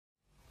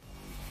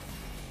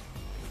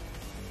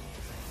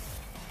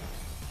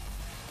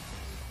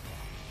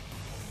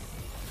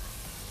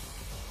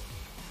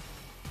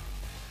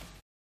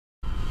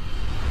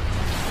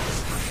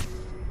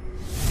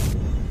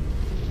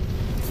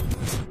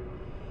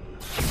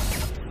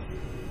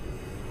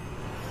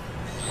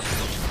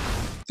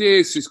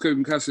This is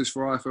Kugan Cassius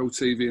for IFL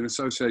TV in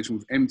association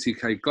with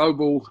MTK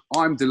Global.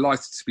 I'm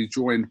delighted to be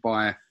joined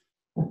by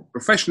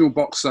professional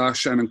boxer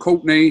Shannon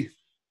Courtenay,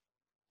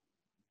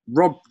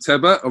 Rob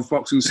Tebbutt of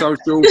Boxing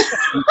Social,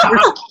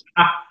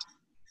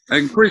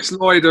 and Chris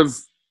Lloyd of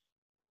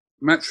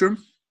Matchroom.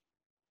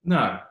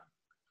 No.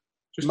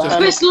 Just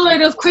Chris Lloyd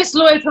of Chris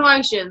Lloyd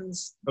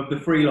Promotions. Of the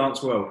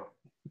freelance world.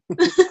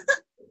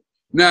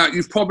 Now,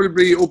 you've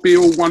probably all be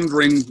all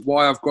wondering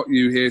why I've got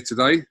you here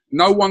today.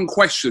 No one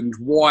questioned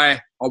why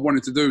I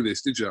wanted to do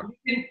this, did you?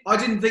 I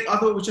didn't think. I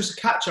thought it was just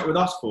a catch-up with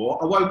us four.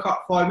 I woke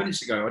up 5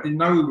 minutes ago. I didn't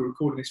know we were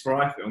recording this for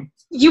iFilm.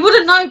 You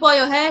wouldn't know by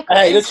your hair.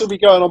 Hey, this will be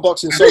going on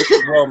Boxing Social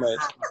as well, mate.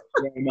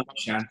 Very much,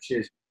 Shan.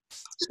 Cheers.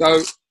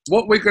 So,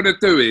 what we're going to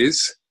do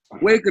is,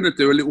 we're going to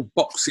do a little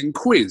boxing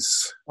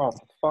quiz. Oh,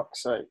 for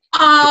fuck's sake.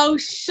 Oh,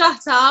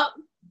 shut up.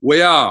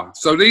 We are.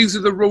 So, these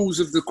are the rules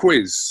of the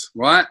quiz,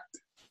 right?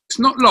 It's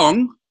not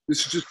long.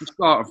 This is just the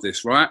start of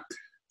this, right?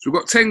 So we've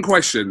got 10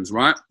 questions,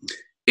 right?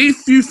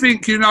 If you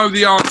think you know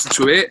the answer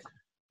to it,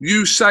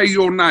 you say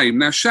your name.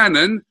 Now,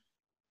 Shannon,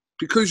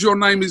 because your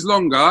name is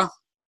longer,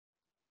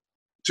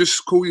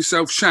 just call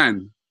yourself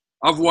Shan.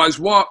 Otherwise,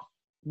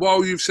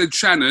 while you've said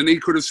Shannon, he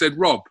could have said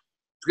Rob.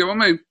 Do you get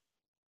what I mean?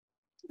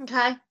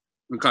 Okay.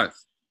 Okay.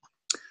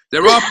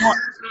 There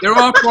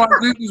are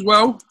prizes as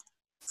well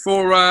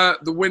for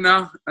the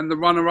winner and the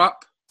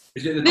runner-up.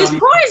 There's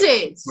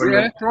prizes?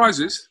 Yeah,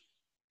 prizes.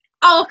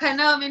 Oh, okay,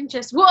 now I'm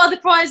interested. What are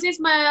the prizes,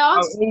 may I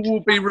ask? All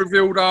will be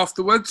revealed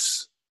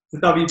afterwards. The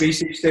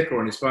WBC sticker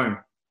on his phone.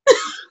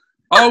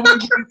 Oh, we're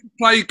going to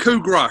play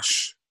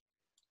Kug-Rush.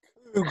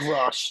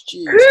 Kug-Rush,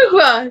 jeez.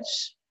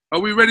 Kug-Rush. Are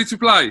we ready to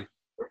play?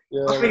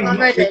 Yeah. I'm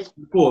ready.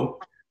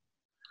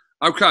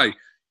 Okay.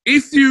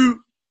 If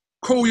you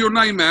call your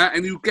name out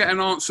and you get an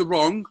answer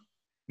wrong,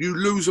 you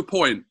lose a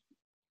point.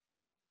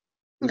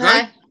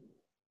 Okay.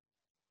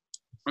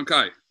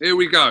 Okay, here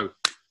we go.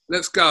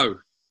 Let's go.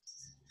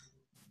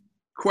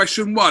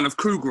 Question 1 of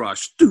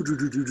Kug-Rush.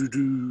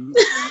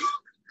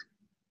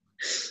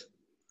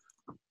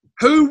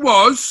 Who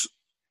was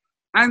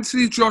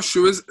Anthony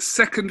Joshua's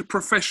second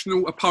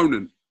professional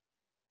opponent?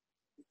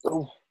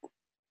 Oh.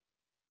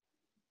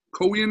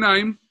 Call your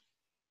name.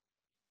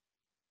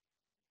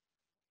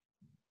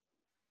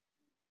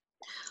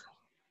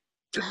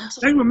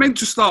 They were meant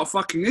to start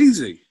fucking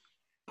easy.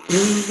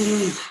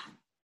 I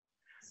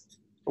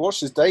watched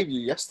his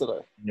debut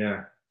yesterday.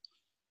 Yeah.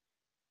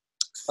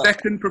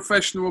 Second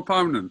professional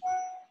opponent.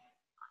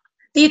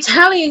 The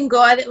Italian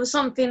guy that was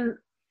something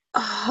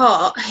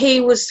hot,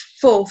 he was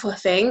fourth, I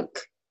think.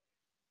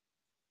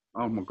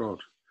 Oh, my God.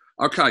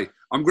 Okay,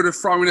 I'm going to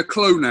throw in a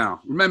clue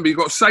now. Remember, you've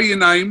got to say your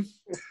name.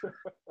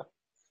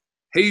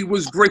 He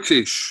was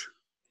British.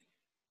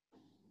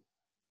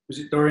 Was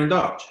it Dorian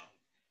Dutch?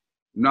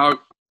 No.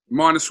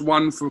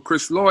 -1 for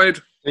Chris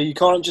Lloyd. You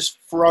can't just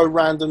throw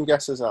random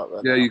guesses out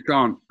there. Yeah, you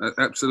can't.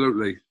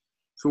 Absolutely.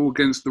 It's all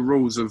against the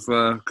rules of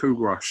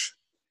Kug-Rush.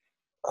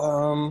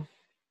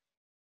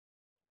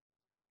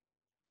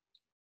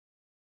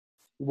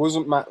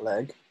 Wasn't Matt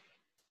Legg?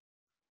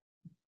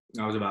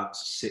 I was about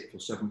 6th or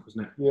 7th,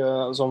 wasn't it? Yeah,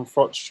 that was on the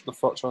Frotch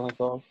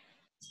card.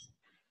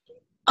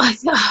 I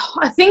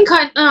think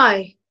I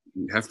know.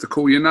 You have to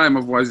call your name,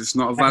 otherwise it's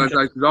not a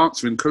validated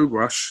answer in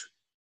Kug-Rush.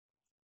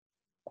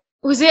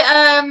 Was it,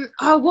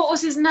 what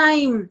was his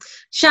name?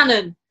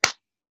 Shannon.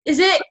 Is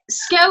it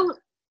Skelton?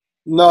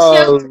 No.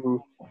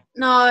 Skelton?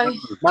 No.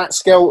 Matt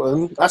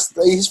Skelton.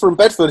 He's from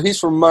Bedford. He's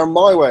from my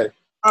way.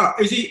 Oh,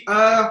 is he,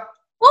 All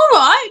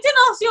right, didn't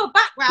ask your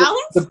background.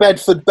 The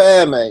Bedford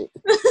Bear, mate.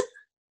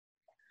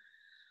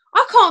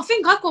 I can't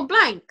think, I've gone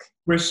blank.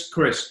 Chris,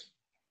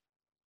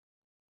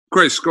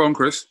 Go on,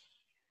 Chris.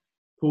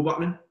 Paul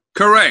Buckman?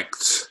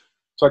 Correct.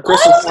 So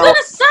Chris I was going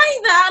to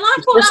say that, and I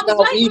thought that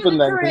was later even in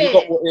the then, because career. you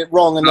got it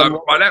wrong. And then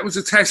Right, that was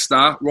a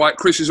tester. Right,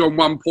 Chris is on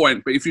 1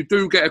 point. But if you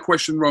do get a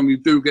question wrong, you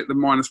do get the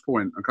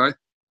 -point, okay?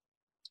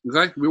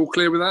 Okay? We all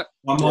clear with that?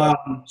 I'm on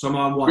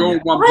 1. You're on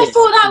Yeah. 1 I point.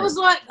 thought that was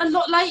like a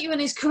lot later in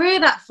his career,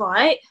 that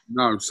fight.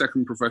 No,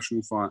 second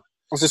professional fight.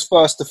 it was his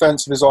first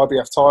defence of his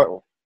IBF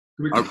title.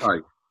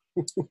 Okay.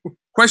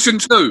 Question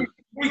 2.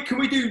 Can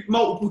we do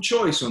multiple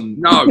choice on?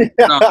 No,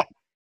 no.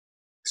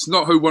 It's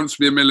not Who Wants to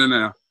Be a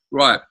Millionaire.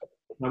 Right.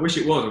 I wish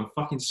it was. I'm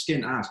fucking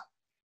skint ass.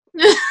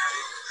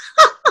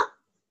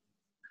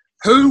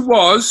 Who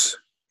was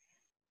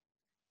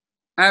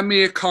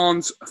Amir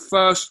Khan's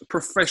first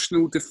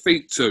professional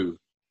defeat to?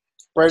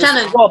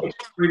 Shannon.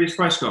 Previous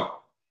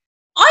Prescott.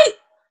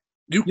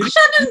 You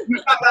Shannon. You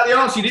got that the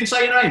answer. You didn't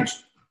say your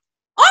names.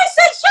 I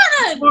said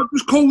Shannon. can't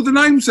just call the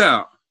names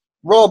out.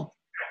 Rob.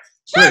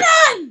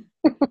 Shannon.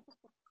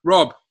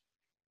 Rob.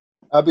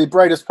 That'd be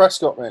Bradus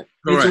Prescott, mate.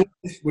 Correct.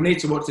 We need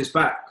to watch this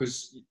back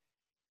because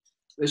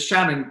there's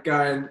Shannon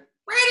going,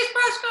 Previous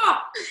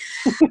Prescott.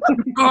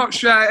 You can't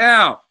shout it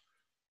out.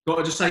 Got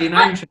to just say your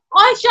name.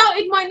 I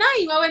shouted my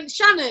name. I went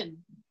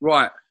Shannon.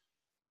 Right.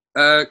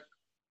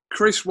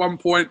 Chris 1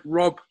 point.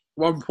 Rob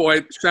 1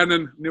 point.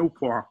 Shannon 0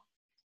 point.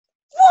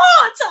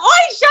 What?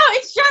 I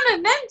shouted Shannon.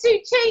 Them two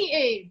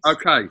cheated.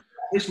 Okay.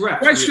 This ref.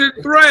 Question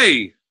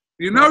 3.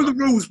 You know the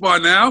rules by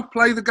now.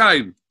 Play the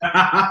game.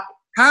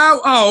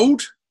 How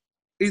old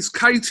is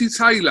Katie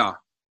Taylor?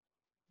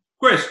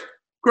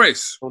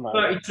 Chris, Oh, no.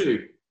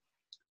 32.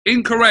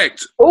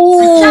 Incorrect.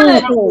 Oh,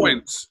 Shannon.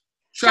 Points.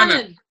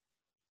 Shannon.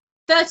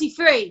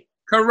 33.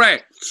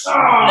 Correct.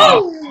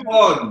 Oh, come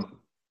on.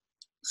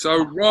 So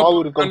I Rob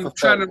would have gone and for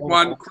Shannon 31.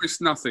 won, Chris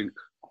nothing.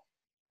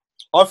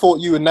 I thought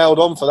you were nailed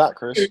on for that,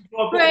 Chris.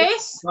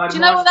 Chris, do you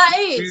know what that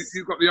is?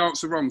 You got the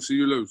answer wrong, so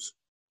you lose.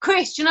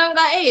 Chris, do you know what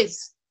that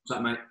is? What's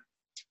that, mate?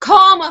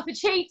 Karma for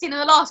cheating in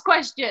the last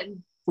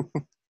question.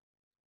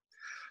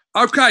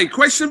 Okay,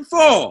 question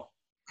 4.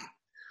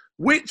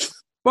 Which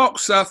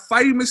boxer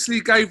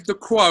famously gave the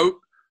quote,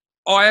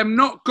 "I am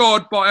not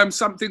God, but I am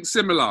something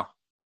similar"?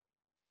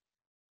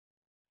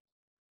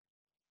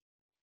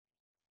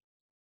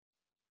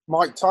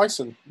 Mike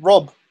Tyson.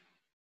 Rob.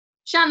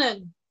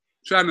 Shannon.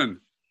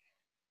 Shannon.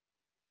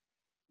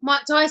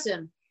 Mike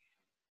Tyson.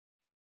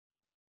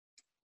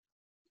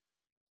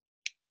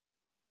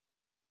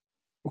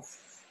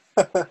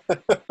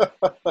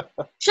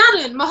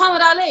 Shannon.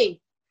 Muhammad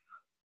Ali.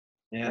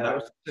 Yeah,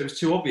 it was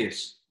too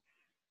obvious.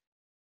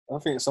 I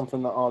think it's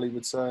something that Ali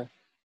would say.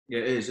 Yeah,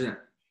 it is, isn't it?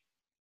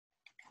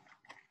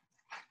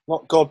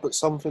 Not God, but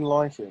something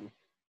like him.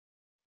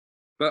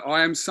 But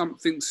I am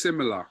something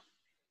similar.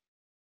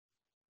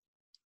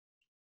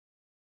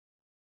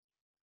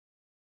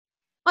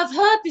 I've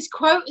heard this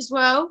quote as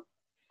well.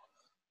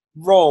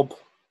 Rob.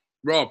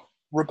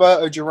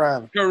 Roberto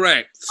Duran.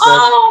 Correct.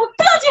 Oh,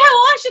 bloody hell,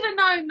 I should have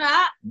known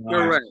that. No.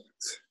 Correct.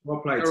 Well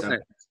played, Sam.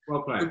 Correct. Well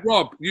So played.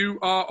 Rob, you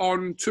are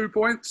on 2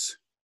 points.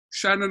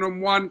 Shannon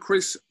on 1.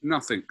 Chris,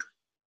 nothing.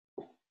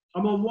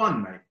 I'm on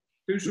 1, mate.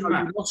 Do some No,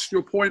 math. you lost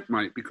your point,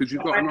 mate, because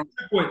you've got I an. had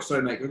 2 points,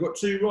 though, mate. I've got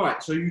 2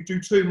 right, so you do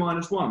 2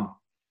 minus 1.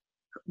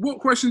 What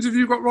questions have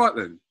you got right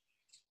then?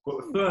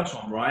 Got the first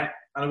one right,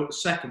 and I got the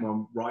second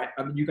one right,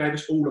 and then you gave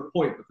us all a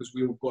point because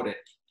we all got it.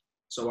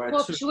 So I had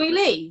Well, 2. should we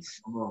leave?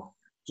 I'm wrong.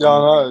 Yeah, I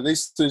know.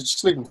 These two,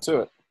 just leave them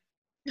to it.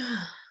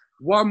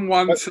 1,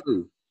 1,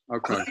 2.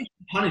 Okay. I'm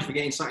punished for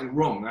getting something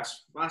wrong.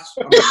 That's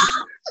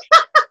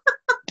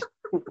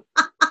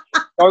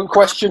Don't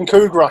question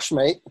Kug-Rush,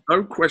 mate.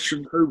 No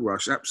question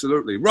Kug-Rush,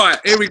 absolutely. Right,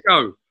 here we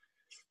go.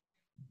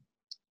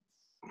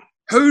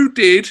 Who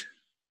did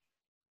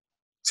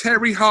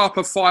Terry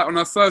Harper fight on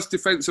her first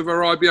defence of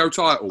her IBO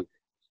title?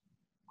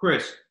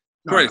 Chris.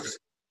 No. Chris.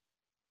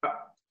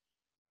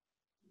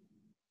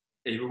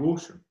 Eva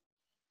Wallstrom.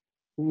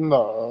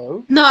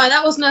 No. No,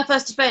 that wasn't her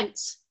first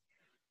defence.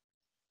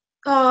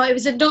 Oh, it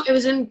was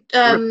in.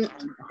 I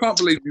can't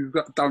believe you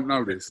don't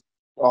know this.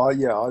 Oh,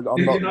 yeah, I'm not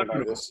You going know to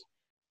know this.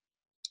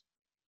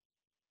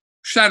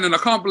 Shannon, I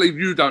can't believe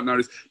you don't know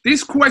this.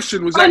 This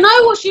question was... I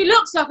know what she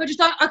looks like.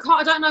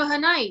 I don't know her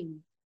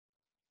name.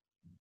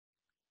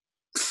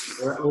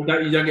 Well,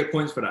 you don't get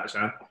points for that,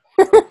 Shan.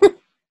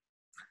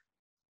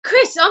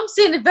 Chris, I'm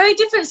seeing a very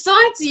different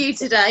side to you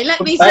today.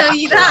 Let me tell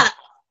you that.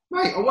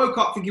 Mate, I woke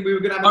up thinking we were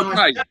going to have a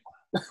Okay.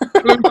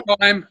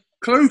 nice...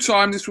 Clue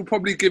time. This will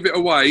probably give it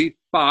away,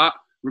 but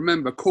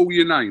remember, call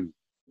your name,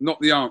 not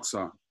the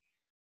answer.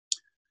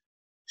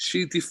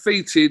 She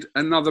defeated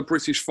another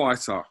British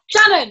fighter.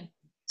 Shannon.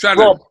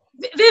 Shannon.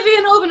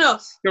 Vivian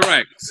Orbanoff.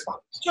 Correct.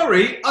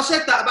 Sorry, I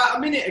said that about a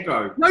minute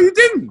ago. No, you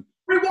didn't.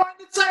 Rewind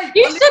the tape.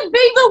 You said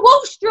Eva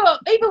Wallstrom.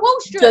 Eva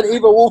Said Wallstrom.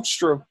 Eva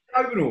Wallstrom.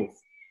 Ovenall.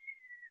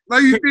 No,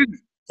 you didn't.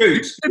 You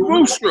Dude, said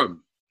Wallstrom.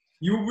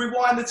 you will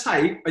rewind the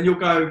tape and you'll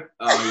go,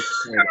 oh,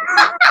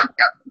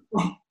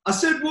 I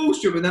said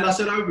Wallstrom and then I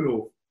said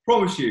Ovenall.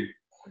 Promise you.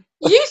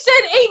 You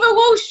said Eva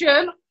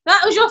Wallstrom.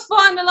 That was your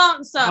final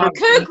answer.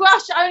 Okay.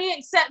 Kug-Rush only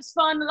accepts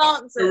final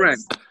answers.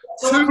 Correct.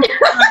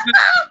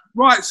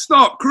 Right,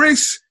 stop.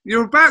 Chris,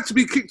 you're about to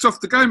be kicked off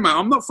the game, mate.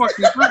 I'm not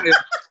fucking about it.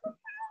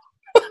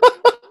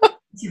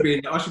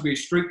 I should be a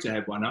streak to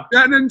head one now.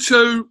 Shannon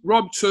 2,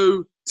 Rob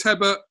 2,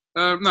 Tebbutt.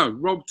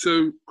 Rob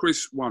 2,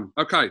 Chris 1.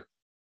 Okay.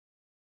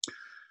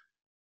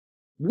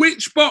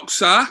 Which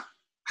boxer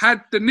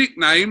had the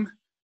nickname?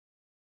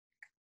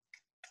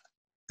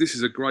 This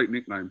is a great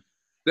nickname.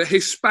 The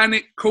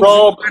Hispanic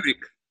calls Hispanic.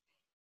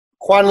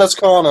 Juan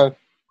Lascano.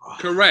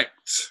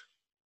 Correct.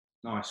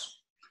 Nice.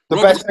 The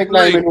Rob best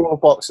nickname in all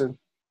of boxing.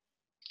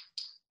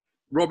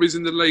 Rob is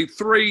in the lead.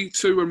 3,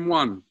 2, and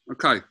 1.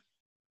 Okay.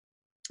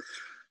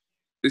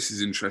 This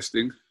is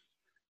interesting.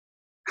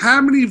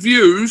 How many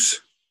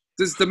views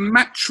does the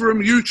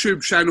Matchroom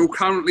YouTube channel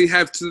currently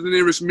have to the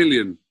nearest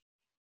million?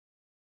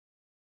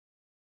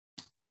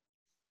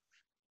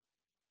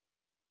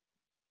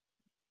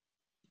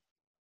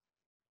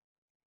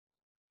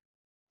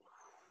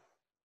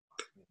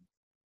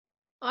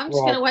 I'm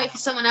just going to wait for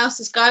someone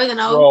else's go, then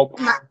Rob.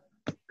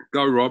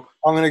 Go, Rob.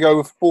 I'm going to go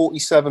with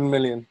 47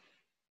 million.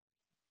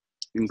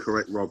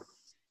 Incorrect, Rob.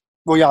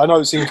 Well, yeah, I know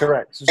it's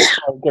incorrect. So just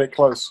try and get it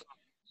close.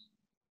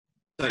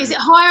 Is it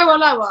higher or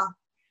lower?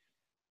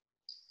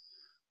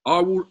 I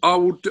will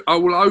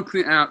open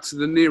it out to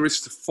the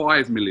nearest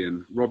 5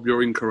 million. Rob,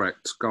 you're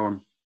incorrect. Go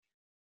on.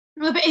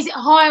 No, but is it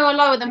higher or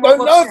lower than I what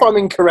don't know if I'm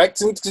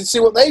incorrect and to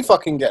see what they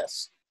fucking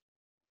guess.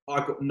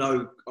 I got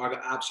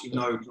absolutely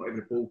no, not even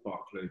a ballpark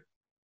clue.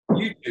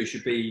 You two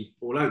should be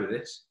all over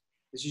this.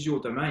 This is your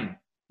domain.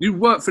 You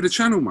work for the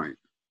channel, mate.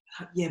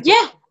 Yeah.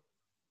 Yeah.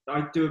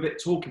 I do a bit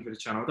of talking for the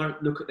channel. I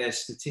don't look at their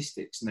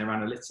statistics and their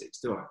analytics,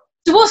 do I?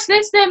 So what's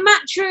this? Their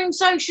Matchroom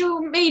social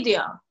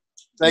media?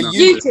 Their No.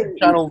 YouTube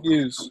channel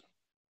views.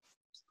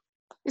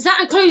 Is that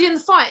including the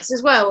fights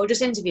as well, or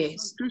just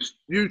interviews? Just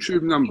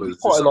YouTube numbers.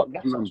 Quite a Just lot.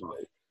 a number.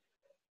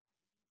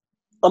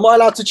 Am I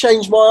allowed to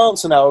change my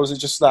answer now, or is it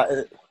just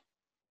that?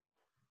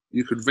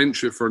 You could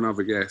venture for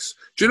another guess.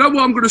 Do you know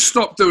what I'm going to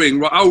stop doing?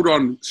 Right, hold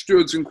on,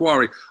 Steward's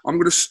inquiry. I'm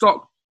going to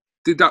stop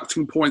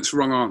deducting points for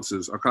wrong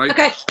answers, okay?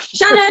 Okay,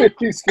 Shannon.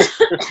 He's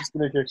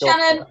gonna kick off.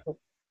 Shannon.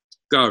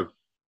 Go.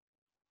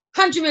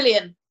 100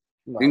 million.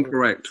 No.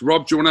 Incorrect.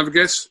 Rob, do you want to have a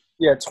guess?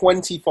 Yeah,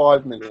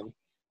 25 million.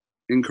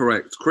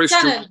 Incorrect. Chris, do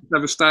you Shannon. want to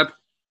have a stab?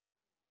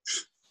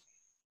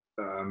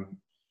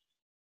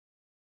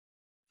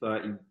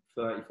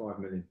 35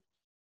 million.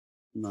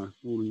 No,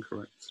 all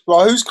incorrect.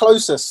 Right, who's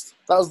closest?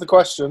 That was the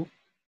question.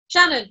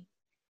 Shannon.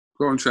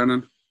 Go on,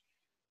 Shannon.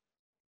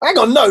 Hang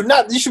on, no,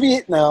 this should be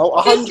it now.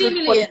 50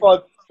 million.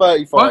 125,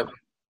 35. What?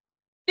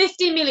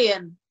 50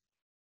 million.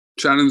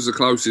 Shannon's the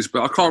closest,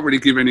 but I can't really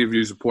give any of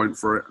you a point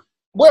for it.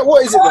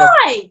 What is it then?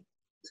 Why?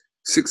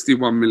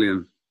 61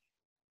 million.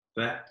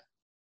 Fair.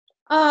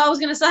 Oh, I was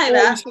going to say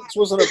that. 46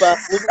 wasn't a bad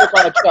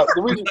shout.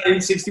 The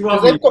reason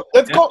 61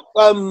 they've got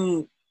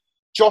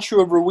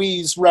Joshua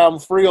Ruiz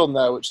round 3 on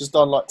there, which has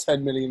done like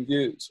 10 million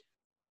views.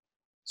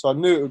 So I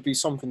knew it would be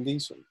something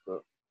decent.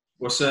 But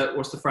What's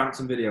the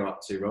Frampton video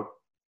up to, Rob?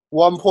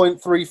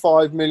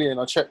 1.35 million.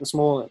 I checked this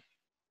morning.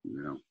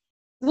 Yeah.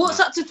 What's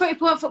up to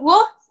 3.4?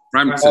 What?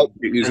 Frampton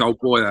getting his old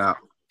boy out.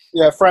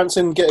 Yeah,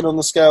 Frampton getting on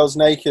the scales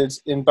naked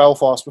in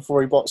Belfast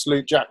before he boxed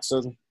Luke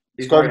Jackson.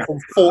 It's gone from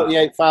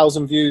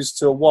 48,000 views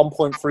to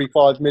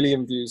 1.35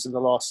 million views in the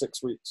last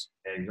 6 weeks.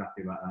 Yeah,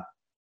 exactly like that.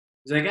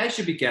 So I guess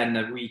should begin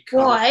a week.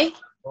 Why?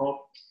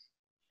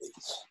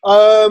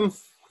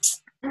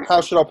 How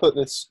should I put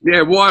this?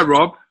 Yeah, why,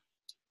 Rob?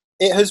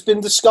 It has been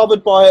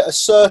discovered by a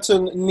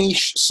certain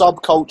niche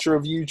subculture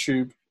of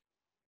YouTube.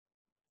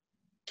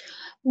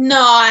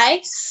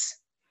 Nice.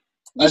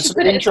 You That's should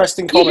an put it.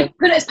 interesting You comment. should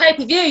put it as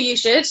pay-per-view. You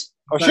should.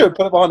 I should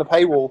put it behind a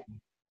paywall.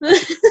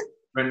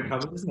 Rent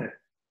covered, isn't it?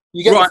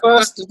 You get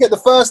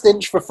the first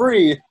inch for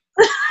free.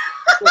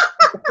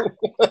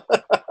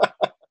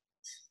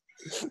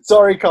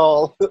 Sorry,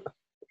 Carl.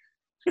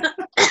 Right,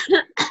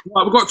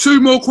 we've got 2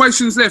 more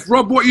questions left.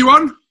 Rob, what are you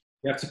on?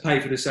 You have to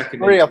pay for the second.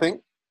 3, I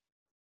think.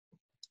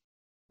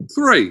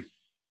 3.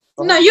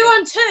 No, you're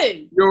on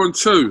 2. You're on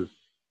 2.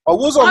 I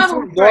was on I'm 3.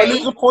 on Did I 3.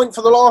 lose a point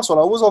for the last one?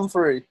 I was on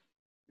 3.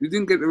 You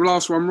didn't get the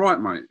last one right,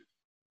 mate.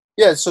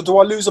 Yeah, so do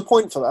I lose a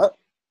point for that?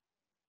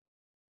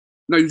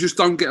 No, you just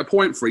don't get a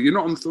point for it. You're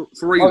not on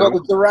 3, I got though.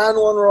 the Duran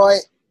one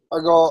right. I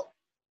got...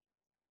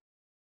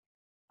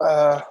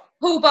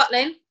 Paul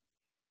Butlin.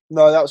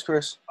 no, that was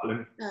Chris.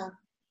 Oh.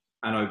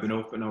 And open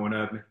up, but no one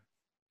heard me.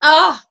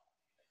 Ah.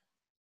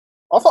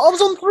 I thought I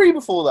was on 3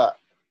 before that.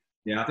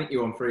 Yeah, I think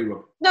you're on 3,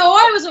 Rob. No,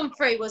 I was on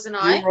 3, wasn't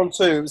I? You were on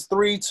 2. It was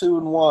 3, 2,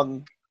 and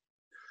 1.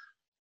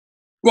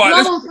 Right,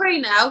 I'm on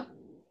 3 now.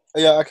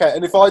 Yeah, okay.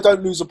 And if I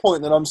don't lose a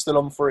point, then I'm still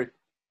on 3.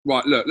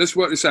 right, look, let's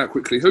work this out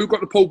quickly. Who got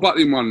the Paul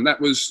Butlin one?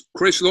 That was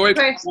Chris Lloyd?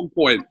 Chris. 1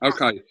 point.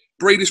 Okay.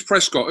 Breedis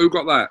Prescott, who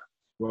got that?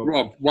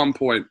 Rob, 1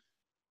 point.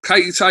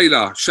 Katie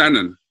Taylor,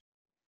 Shannon.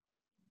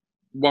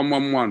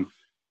 1-1-1.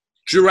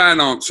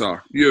 Duran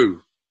answer,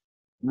 you.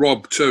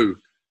 Rob, 2.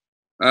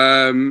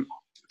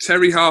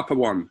 Terry Harper,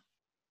 1.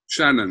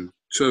 Shannon,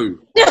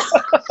 2.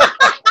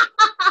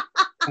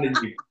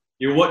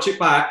 You'll watch it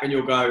back and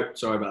you'll go,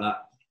 sorry about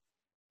that.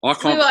 I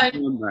can't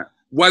confirm that.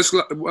 Was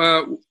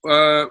 1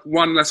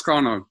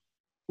 Lascano.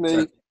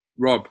 Me.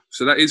 Rob.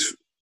 So that is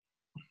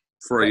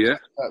 3, yeah?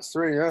 That's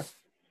 3, yeah.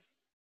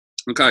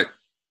 Okay.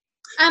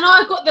 And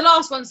I got the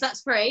last one, so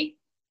that's 3.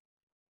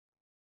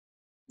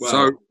 Well,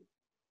 So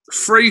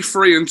 3,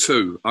 3, and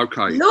 2.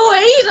 Okay.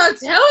 Lloyd, I'll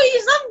tell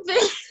you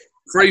something.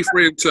 3,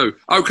 3, and 2.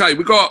 Okay,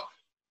 we got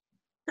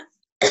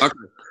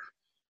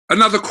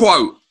another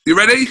quote. You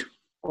ready?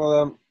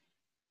 Well,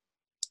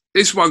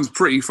 This one's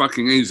pretty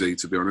fucking easy,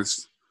 to be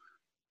honest.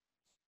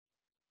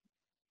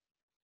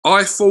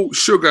 I fought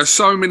Sugar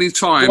so many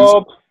times.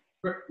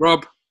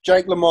 Rob,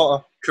 Jake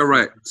LaMotta.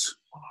 correct.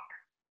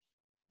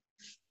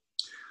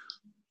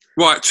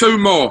 Right, 2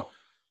 more.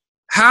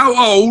 How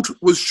old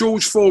was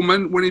George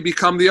Foreman when he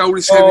became the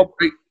oldest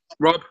heavyweight?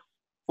 Rob,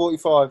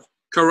 45.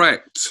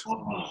 correct.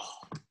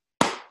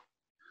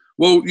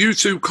 Well, you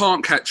two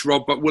can't catch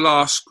Rob, but we'll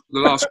ask the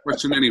last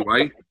question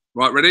anyway.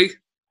 Right, ready?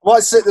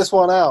 Might sit this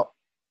one out.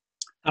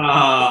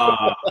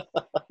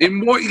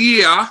 In what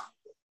year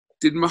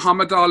did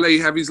Muhammad Ali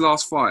have his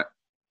last fight?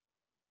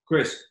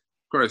 Chris,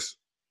 Chris,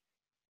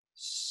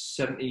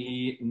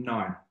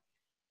 79.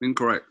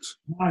 incorrect.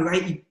 No,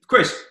 80.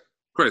 Chris,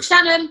 Chris,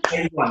 Shannon,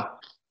 81.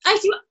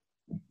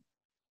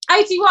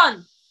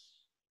 81.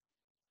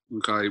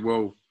 okay,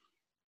 well,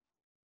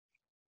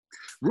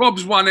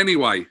 Rob's won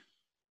anyway.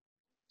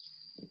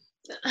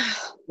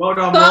 Well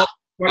done, But-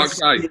 Rob.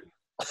 Okay.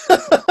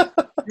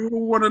 You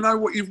all want to know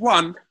what you've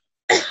won?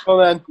 Well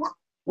then,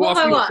 What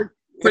have I won?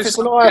 If it's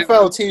an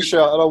IFL T-shirt,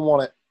 I don't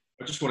want it.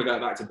 I just want to go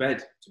back to bed.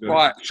 To be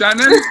Right, honest.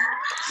 Shannon.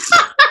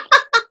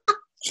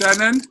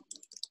 Shannon,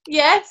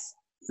 Yes.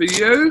 for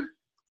you.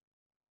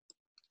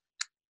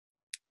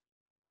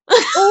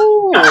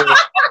 Oh,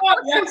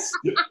 Yes.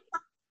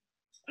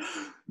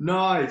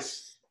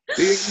 Nice.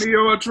 Give me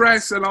your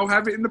address and I'll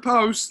have it in the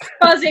post.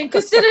 Buzzing.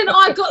 Considering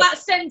I got that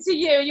sent to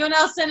you, you're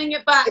now sending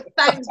it back.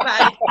 Thanks,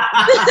 babe.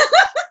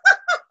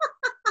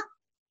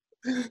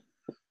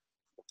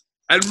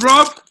 And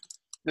Rob,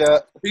 yeah.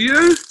 for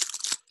you.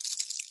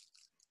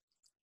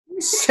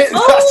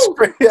 Oh,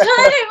 turn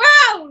it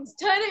round.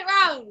 Turn it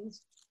round.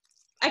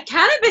 A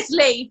cannabis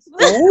leaf.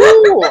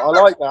 Oh,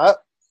 I like that.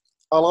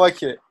 I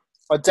like it.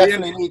 I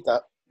definitely need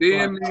that.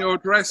 DM me your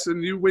address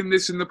and you win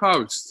this in the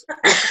post.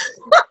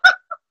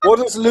 What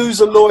does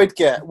loser Lloyd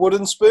get?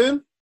 Wooden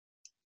spoon?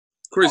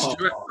 Chris,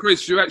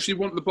 Chris, you actually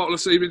want the bottle of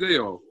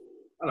CBD or?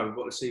 Hello, we've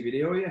got the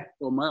CBD oil, yeah.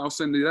 Well, mate, I'll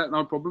send you that,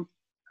 no problem.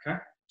 Okay.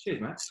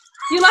 Cheers, mate.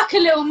 You're like a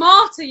little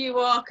martyr, you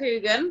are,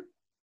 Kugan.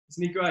 Isn't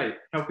he great?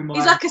 Helping my...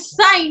 He's like a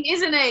saint,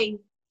 isn't he?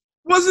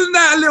 Wasn't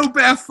that a little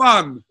bit of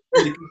fun?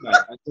 Really good, mate.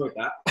 I enjoyed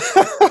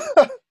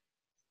that.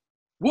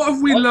 What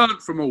have we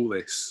learnt from all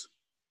this?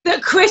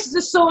 That Chris is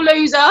a sore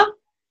loser.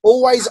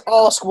 Always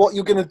ask what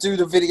you're going to do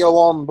the video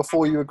on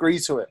before you agree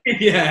to it.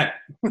 Yeah.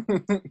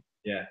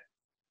 Yeah.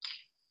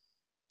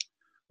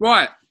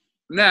 Right,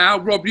 now,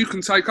 Rob, you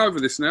can take over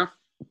this now.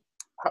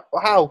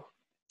 How?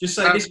 Just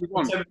say this.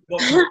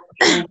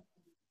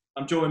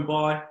 I'm joined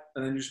by,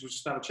 and then we'll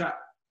just have a chat.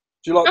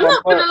 Do you like I'm my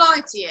not going to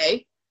lie to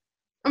you.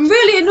 I'm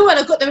really annoyed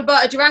I got the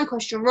Roberta Duran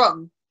question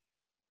wrong.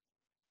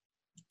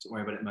 Don't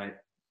worry about it, mate.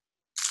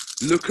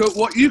 Look at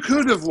what you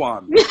could have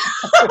won.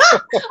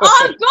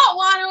 I've got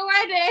one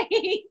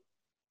already.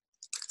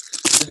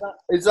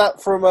 Is that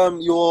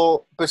from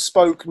your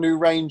bespoke new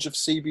range of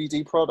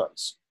CBD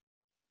products?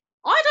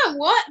 I don't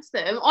work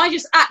them. I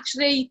just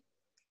actually,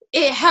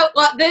 it helped,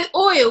 like the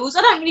oils.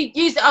 I don't really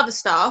use the other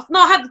stuff.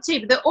 No, I have the tea,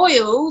 but the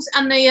oils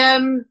and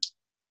the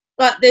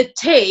like the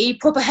tea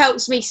proper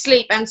helps me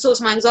sleep and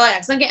sorts my anxiety.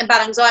 Because I'm getting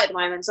bad anxiety at the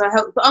moment, so I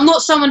help. But I'm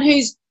not someone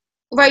who's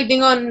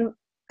raving on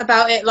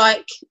about it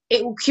like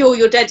it will cure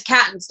your dead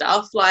cat and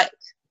stuff. Like,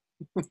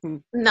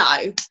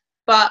 no,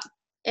 but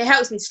it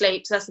helps me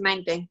sleep, so that's the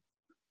main thing.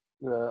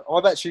 Yeah,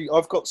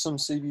 I've got some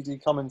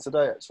CBD coming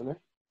today actually.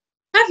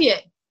 Have you?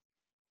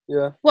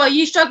 Yeah. Well, are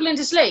you struggling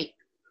to sleep?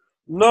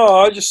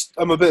 No,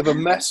 I'm a bit of a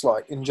mess,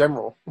 like in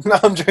general. No,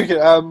 I'm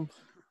joking.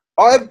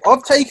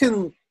 I've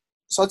taken,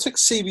 so I took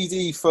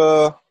CBD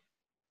for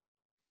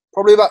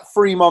probably about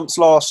 3 months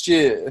last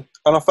year,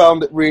 and I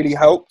found it really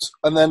helped.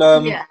 And then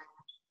Yeah.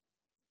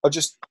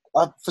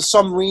 for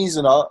some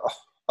reason, I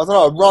don't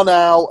know, I run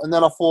out, and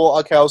then I thought,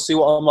 okay, I'll see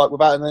what I'm like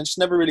without it, and then just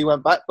never really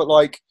went back. But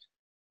like,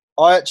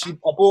 I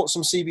bought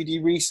some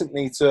CBD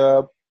recently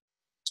to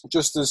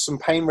just as some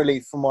pain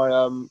relief for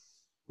my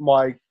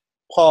my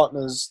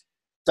partner's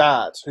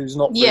dad, who's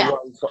not very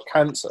well, he's got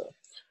cancer.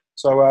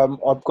 So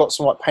I've got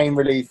some like pain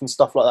relief and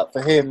stuff like that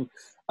for him.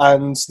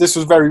 And this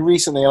was very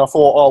recently, and I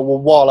thought, oh well,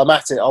 while I'm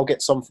at it, I'll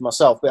get some for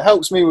myself. But it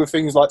helps me with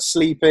things like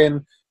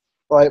sleeping.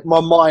 Like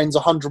my mind's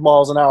 100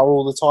 miles an hour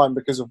all the time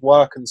because of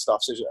work and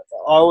stuff. So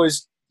I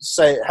always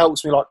say it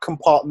helps me like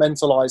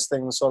compartmentalize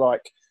things. So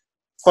like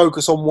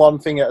focus on one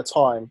thing at a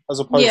time as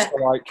opposed to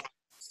like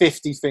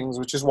 50 things,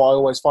 which is what I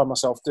always find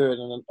myself doing,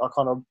 and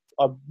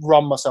I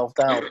run myself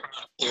down.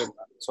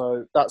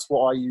 So that's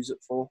what I use it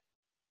for.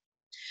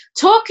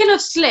 Talking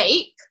of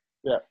sleep,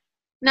 yeah.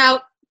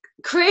 Now,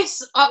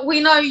 Chris, we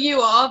know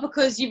you are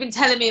because you've been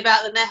telling me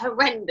about them. They're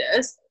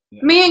horrendous.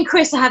 Yeah. Me and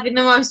Chris are having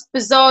the most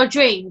bizarre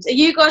dreams. Are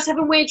you guys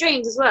having weird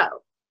dreams as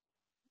well?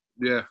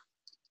 Yeah.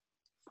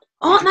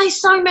 Aren't they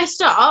so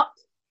messed up?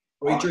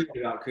 What are you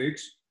dreaming about,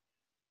 Cougs?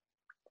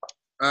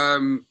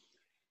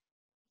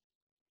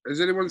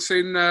 Has anyone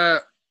seen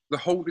The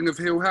Haunting of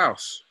Hill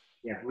House?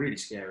 Yeah, really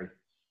scary.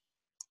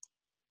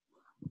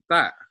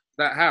 That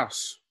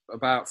house,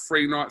 about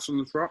 3 nights on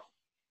the trot.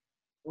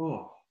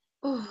 Oh.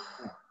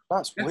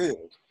 That's weird.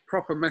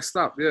 Proper messed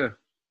up, yeah.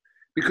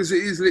 Because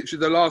it is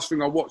literally the last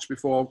thing I watch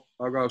before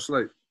I go to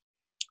sleep.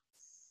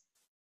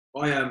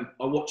 I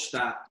watched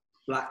that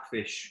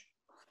Blackfish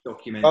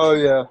documentary. Oh,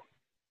 yeah.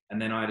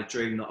 And then I had a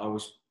dream that I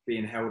was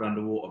being held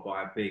underwater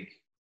by a big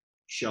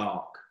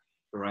shark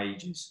for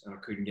ages and I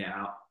couldn't get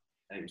out.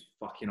 And it was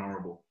fucking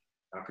horrible.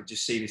 I could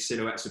just see the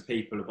silhouettes of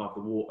people above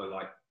the water,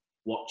 like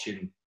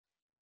watching,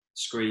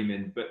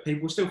 screaming, but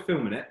people were still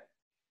filming it,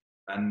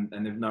 and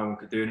no one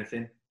could do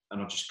anything,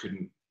 and I just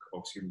couldn't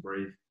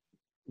breathe.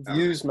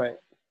 Views, mate.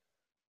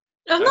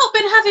 I've not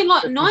been having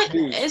like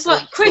nightmares.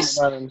 Like Chris,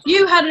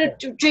 you had a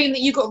dream that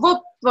you got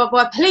robbed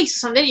by police or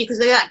something, didn't you? Because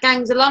they're that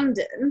gangs of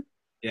London.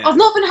 Yeah. I've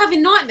not been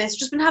having nightmares. I've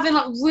just been having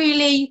like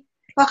really,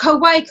 like I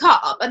wake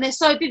up and they're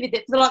so vivid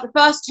that for like the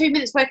first 2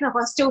 minutes waking up,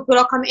 I still feel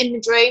like I'm in the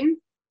dream.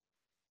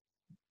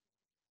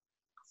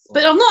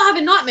 But I'm not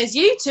having nightmares.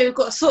 You two have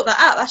got to sort that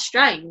out. That's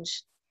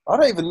strange. I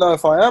don't even know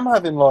if I am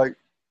having like.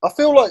 I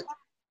feel like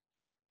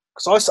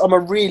because I'm a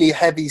really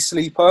heavy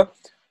sleeper,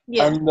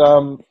 and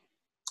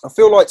I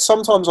feel like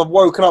sometimes I've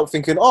woken up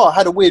thinking, oh, I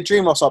had a weird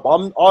dream last night.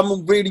 But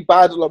I'm really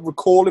bad at like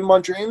recalling my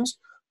dreams.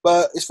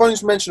 But it's funny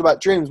you mentioned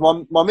about dreams.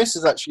 My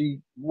missus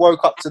actually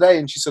woke up today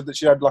and she said that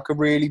she had like a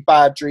really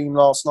bad dream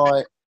last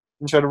night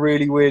and she had a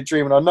really weird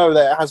dream. And I know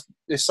that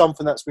it's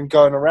something that's been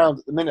going around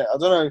at the minute. I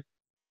don't know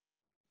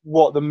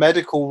what the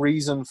medical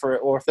reason for it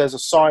or if there's a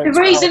science.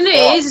 The reason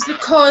is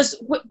because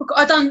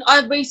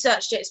I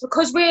researched it. It's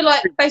because we're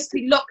like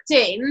basically locked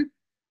in.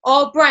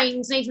 Our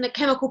brains needing a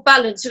chemical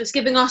balance, so it's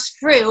giving us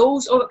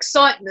thrills or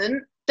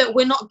excitement that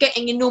we're not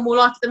getting in normal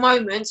life at the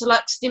moment to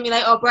like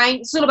stimulate our brain.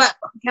 It's all about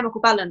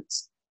chemical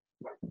balance.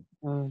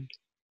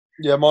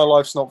 Yeah, my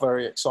life's not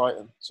very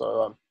exciting,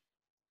 so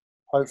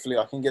hopefully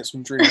I can get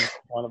some dreams to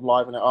kind of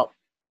liven it up.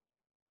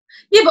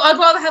 Yeah, but I'd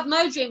rather have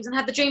no dreams than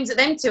have the dreams that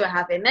them two are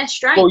having. They're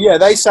strange. Well, yeah,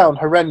 they sound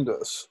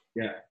horrendous.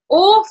 Yeah.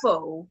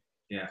 Awful.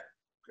 Yeah.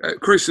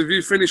 Chris, have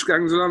you finished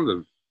Gangs of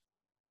London?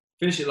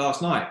 Finished it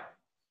last night.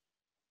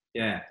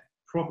 Yeah.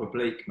 Proper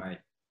bleak, mate.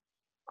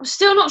 I'm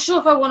still not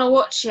sure if I want to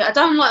watch it. I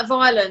don't like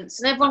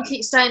violence, and everyone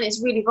keeps saying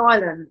it's really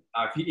violent.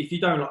 If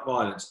you don't like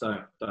violence,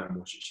 don't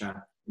watch it,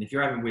 Shannon. And if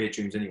you're having weird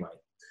dreams anyway.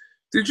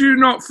 Did you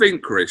not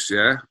think, Chris,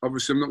 yeah?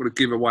 Obviously, I'm not going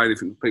to give away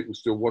anything to people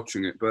still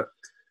watching it, but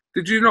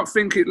did you not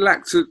think it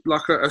lacked a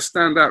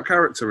standout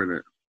character in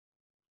it?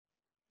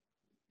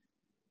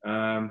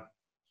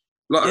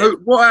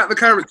 What out of the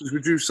characters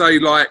would you say,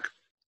 like,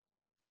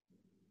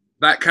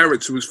 that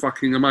character was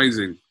fucking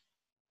amazing?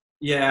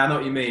 Yeah, I know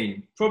what you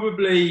mean.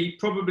 Probably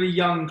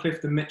young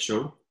Clifton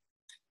Mitchell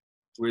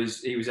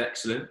was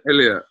excellent.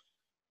 Elliot.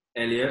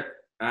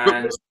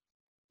 And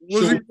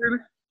was he really?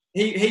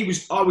 He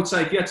was, I would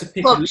say, if you had to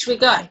pick Should we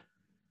go?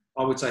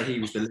 I would say he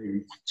was the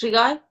lead. Should we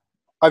go?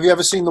 Have you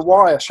ever seen The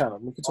Wire,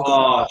 Shannon? We could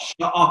talk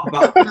shut up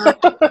about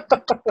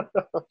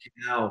that.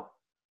 No.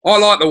 I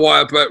like The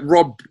Wire, but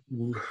Rob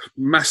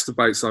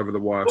masturbates over The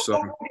Wire.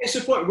 So it's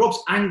the point. Rob's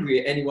angry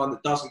at anyone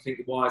that doesn't think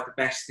The Wire is the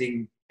best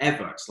thing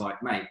ever. It's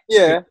like, mate.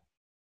 Yeah.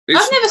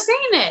 I've never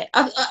seen it.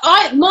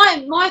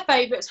 My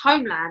favourite's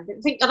Homeland. I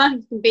don't think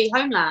it can beat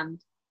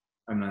Homeland.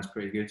 Homeland's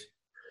pretty good.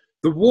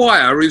 The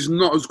Wire is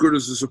not as good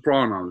as The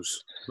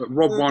Sopranos, but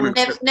Rob won.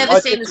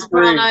 Never seen The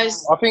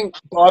Sopranos. I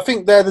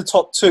think they're the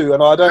top two,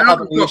 and I don't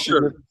have any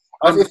issue with.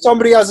 If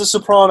somebody has The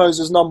Sopranos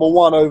as number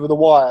one over The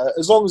Wire,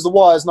 as long as The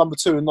Wire's number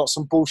two and not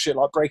some bullshit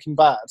like Breaking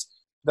Bad,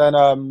 then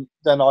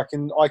I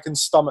can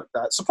stomach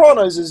that.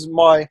 Sopranos is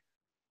my.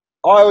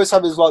 I always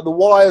have it as like The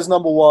Wire's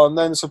number one,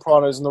 then The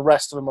Sopranos, and the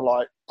rest of them are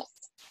like.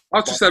 I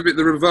just have it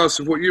the reverse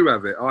of what you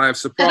have it. I have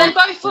Sopranos. Are they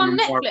both on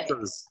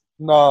Netflix?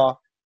 Nah,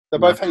 they're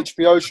both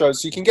HBO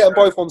shows, so you can get them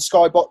both on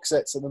Sky box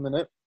sets in a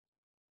minute.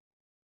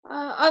 No,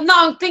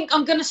 I think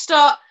I'm going to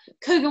start.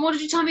 Kugan, what did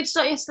you tell me to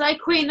start yesterday?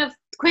 Queen of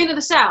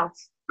the South.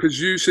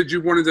 Because you said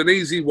you wanted an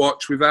easy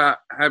watch without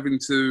having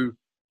to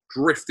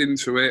drift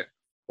into it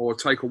or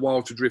take a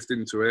while to drift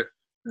into it.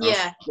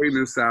 Yeah. Queen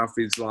of the South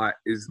is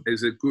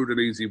a good and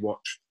easy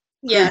watch.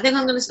 Yeah, I think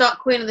I'm going to start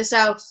Queen of the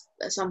South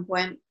at some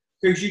point.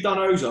 Because you've done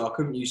Ozark,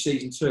 haven't you,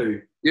 season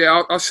 2?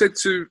 Yeah, I said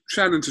to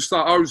Shannon to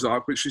start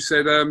Ozark, but she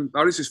said, oh,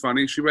 this is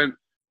funny. She went,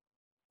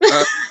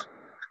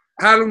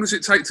 how long does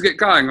it take to get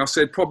going? I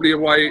said, probably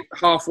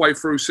halfway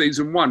through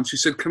season 1. She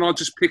said, can I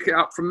just pick it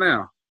up from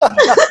now?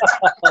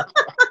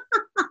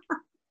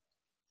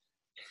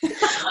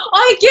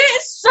 I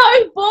get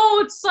so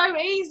bored so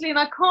easily and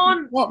I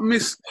can't... What,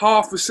 miss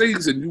half a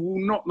season? You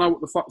will not know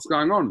what the fuck's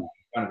going on.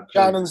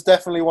 Shannon's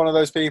definitely one of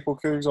those people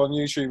who's on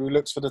YouTube who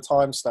looks for the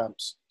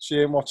timestamps. She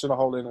ain't watching a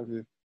whole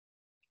interview.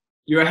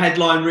 You're a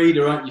headline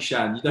reader, aren't you,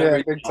 Shan? You don't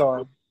read big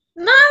time.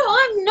 No,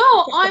 I'm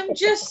not. I'm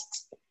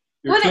just...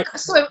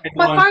 Sorry,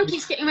 my phone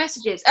keeps getting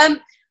messages.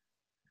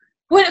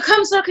 When it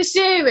comes to like a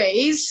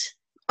series,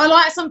 I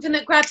like something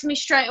that grabs me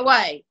straight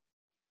away.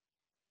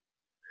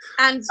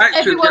 And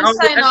everyone's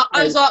saying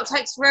Ozark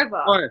takes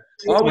forever.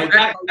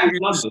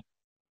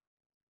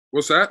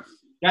 What's that?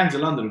 Gangs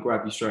of London will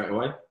grab you straight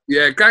away.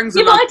 Yeah, Gangs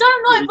of London. London. But I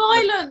don't like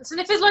violence. And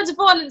if there's loads of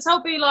violence,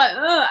 I'll be like,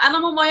 ugh, and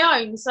I'm on my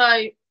own,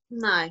 so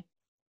no.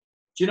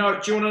 Do you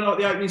want to know what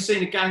the opening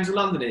scene of Gangs of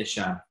London is,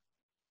 Shan?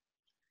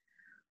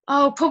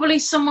 Oh, probably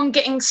someone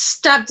getting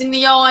stabbed in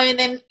the eye and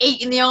then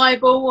eating the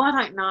eyeball. I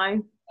don't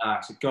know.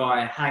 It's a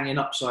guy hanging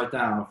upside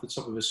down off the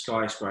top of a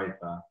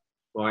skyscraper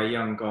by a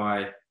young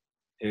guy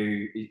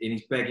who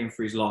he's begging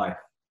for his life,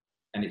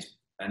 and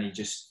he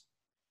just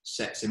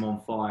sets him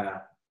on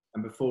fire.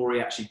 And before he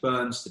actually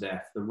burns to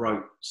death, the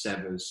rope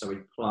severs, so he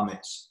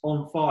plummets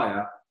on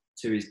fire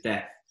to his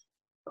death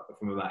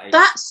from about 8.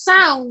 That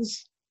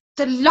sounds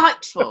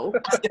delightful.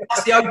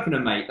 That's the opener,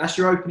 mate. That's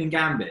your opening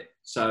gambit.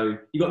 So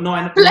you got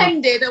 9.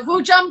 Splendid. We'll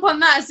jump on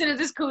that as soon as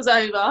this call's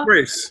over.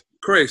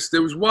 Chris,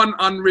 there was one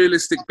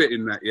unrealistic bit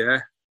in that, yeah?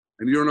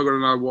 And you're not going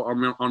to know what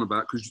I'm on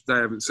about because they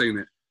haven't seen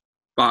it.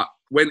 But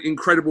when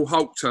Incredible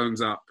Hulk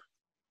turns up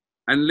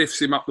and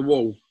lifts him up the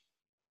wall.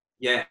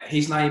 Yeah,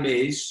 his name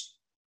is...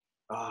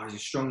 he's a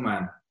strong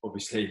man,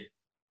 obviously.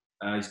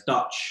 He's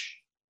Dutch.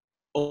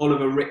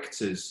 Oliver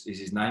Richters is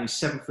his name. He's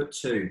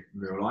 7'2" in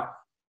real life.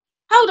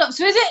 Hold up,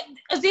 so is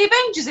the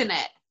Avengers in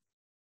it?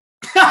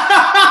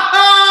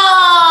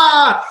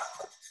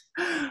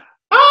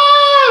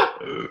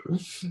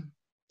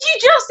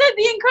 just said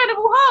the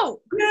Incredible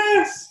Hulk.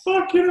 Yes,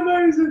 fucking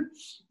amazing.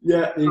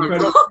 Yeah, the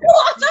Incredible.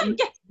 What? I don't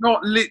get.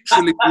 Not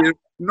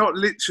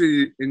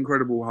literally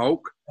Incredible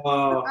Hulk.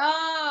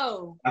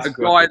 Oh. A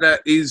guy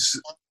that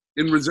is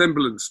in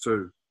resemblance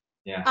to.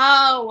 Yeah.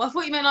 Oh, I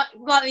thought you meant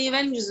like the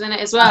Avengers in it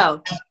as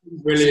well.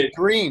 Brilliant.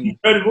 Green.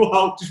 Incredible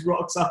Hulk just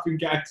rocks up and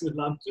gags with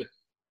London.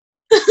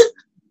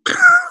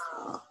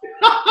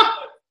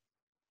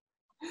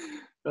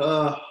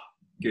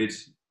 Good.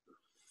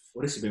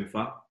 Well, this has been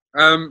fun.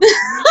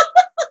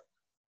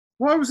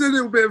 Why was there a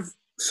little bit of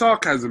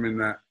sarcasm in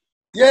that?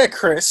 Yeah,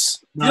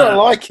 Chris. No. You don't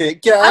like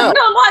it. Get I've out.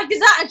 not liked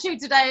his attitude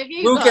today, have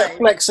you? We'll guys? get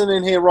flexing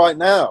in here right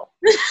now.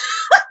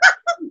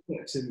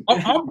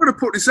 I'm going to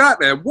put this out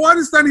there. Why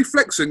does Danny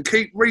Flexen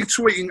keep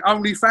retweeting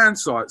OnlyFans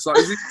sites? Like,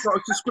 has he got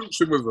a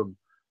subscription with them?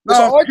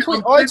 So I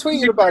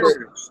tweeted about it.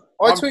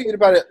 I tweeted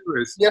about it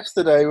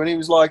yesterday when he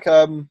was like,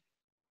 when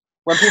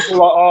people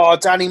were like, "Oh,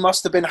 Danny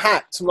must have been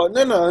hacked." I'm like,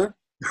 no. No.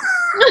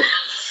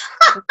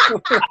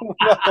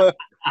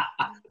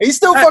 He's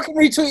still fucking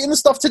retweeting the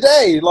stuff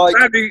today. Like,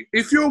 Danny,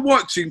 if you're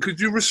watching, could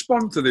you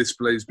respond to this,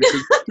 please?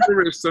 Because I'm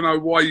curious to know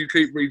why you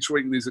keep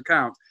retweeting these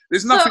accounts.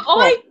 There's nothing.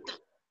 So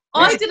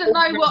I didn't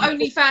know what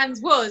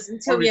OnlyFans was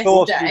until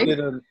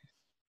yesterday.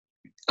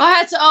 I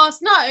had to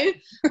ask. No,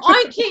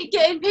 I keep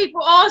getting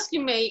people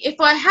asking me if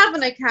I have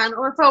an account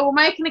or if I will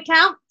make an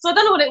account. So I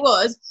don't know what it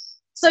was.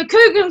 So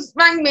Kugan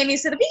rang me and he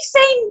said, "Have you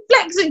seen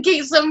Flex and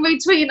keeps on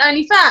retweeting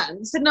OnlyFans?"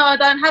 I said, "No, I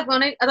don't have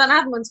one. I don't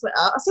have them on Twitter."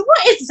 I said,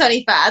 "What is this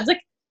OnlyFans?"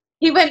 Like,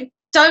 he went,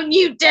 "Don't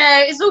you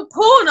dare! It's all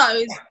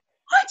pornos."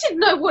 I didn't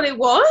know what it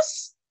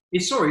was.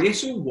 It's all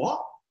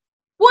what?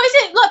 What is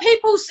it? Like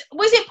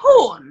was it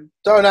porn?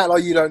 Don't act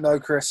like you don't know,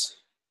 Chris.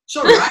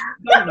 Sorry, I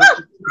don't know.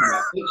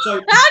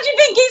 So, How do you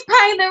think he's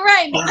paying the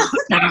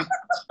rent?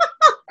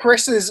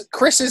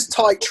 Chris's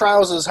tight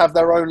trousers have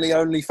their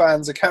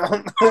OnlyFans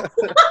account.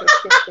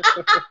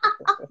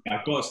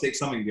 I've got to stick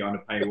something behind a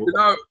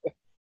paywall.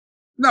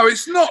 No,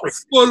 it's not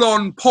full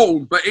on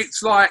porn, but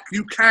it's like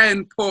you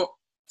can put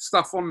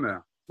stuff on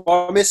there.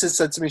 My missus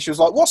said to me, she was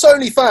like, "What's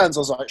OnlyFans?" I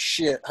was like,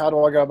 "Shit, how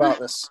do I go about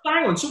this?"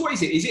 Hang on, so what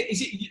is it? Is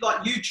it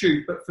like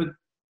YouTube, but for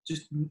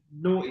just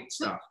naughty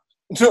stuff?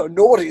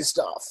 Naughty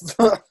stuff.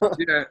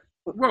 Yeah,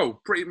 well,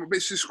 pretty much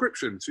it's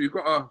subscription. So you've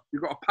got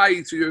to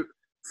pay to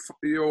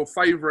your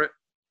favourite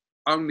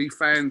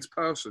OnlyFans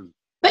person.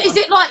 But is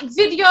it like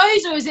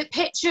videos or is it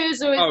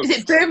pictures or is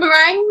it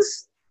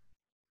boomerangs?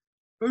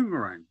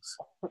 Boomerangs.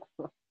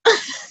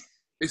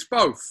 It's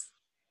both.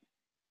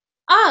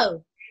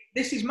 Oh.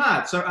 This is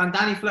mad. So, and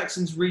Danny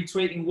Flexen's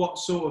retweeting what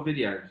sort of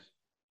videos?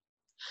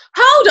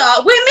 Hold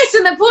up, we're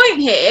missing the point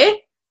here.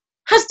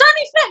 Has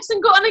Danny Flexen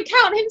got an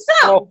account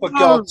himself? Oh, for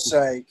God's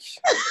sake.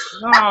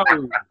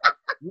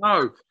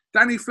 No.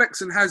 Danny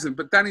Flexen hasn't,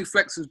 but Danny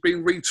Flexen's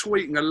been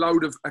retweeting a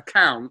load of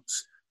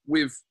accounts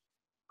with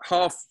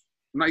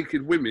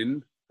half-naked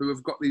women who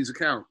have got these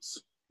accounts.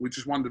 We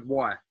just wondered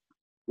why.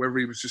 Whether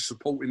he was just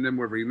supporting them,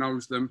 whether he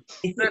knows them.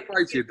 Fair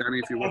play to you, Danny,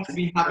 if you want to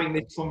be having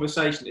this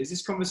conversation. Is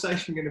this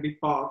conversation going to be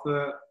part of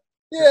the...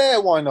 Yeah,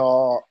 why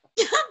not?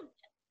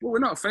 Well, we're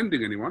not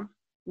offending anyone.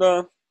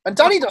 No. And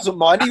Danny doesn't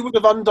mind. He would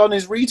have undone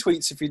his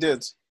retweets if he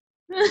did.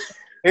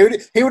 He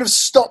would have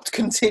stopped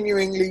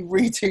continually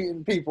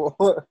retweeting people.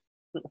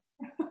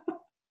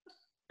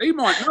 He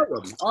might know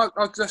them.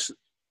 I just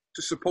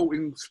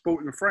supporting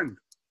a friend.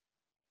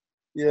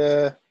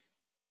 Yeah.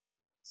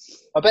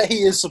 I bet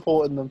he is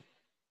supporting them.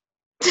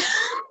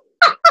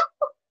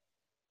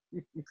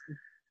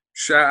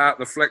 Shout out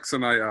the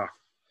Flexinator.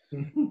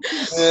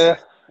 Yeah.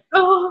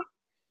 Oh.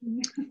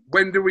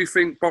 When do we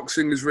think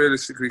boxing is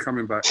realistically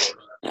coming back?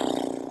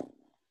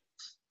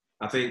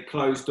 I think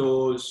closed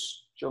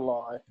doors.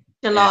 July.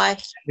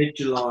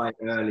 Mid-July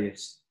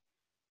earliest.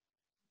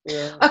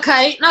 Yeah.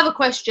 Okay, another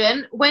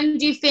question. When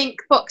do you think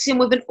boxing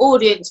with an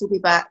audience will be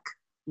back?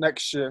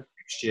 Next year.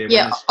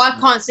 Yeah, I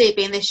can't see it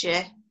being this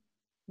year.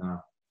 No.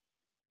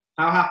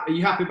 Are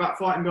you happy about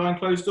fighting behind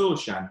closed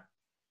doors, Shan?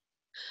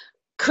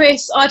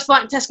 Chris, I'd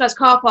fight in Tesco's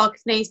car park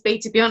if needs be,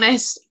 to be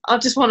honest. I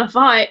just want to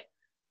fight.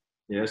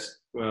 Yes,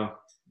 well,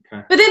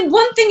 okay. But then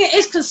one thing that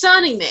is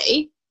concerning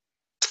me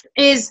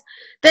is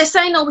they're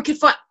saying, we could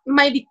fight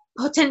maybe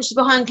potentially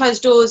behind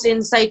closed doors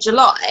in, say,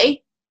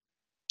 July.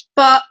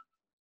 But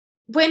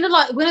when are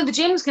the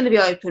gyms going to be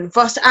open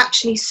for us to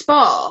actually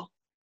spar?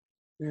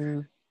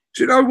 Mm.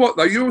 Do you know what,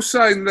 though? You're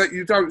saying that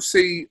you don't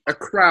see a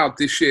crowd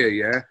this year,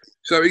 yeah?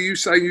 So are you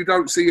saying you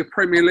don't see a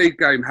Premier League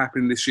game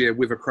happen this year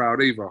with a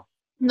crowd either?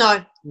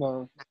 No.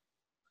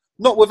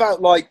 Not without,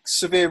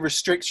 severe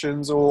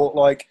restrictions or,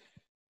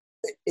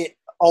 it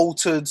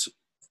altered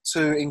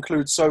to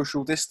include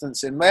social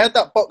distancing. They had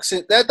that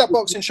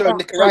boxing show in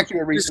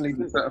Nicaragua recently.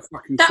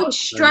 That was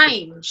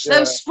strange. Yeah. They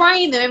were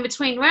spraying them in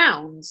between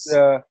rounds.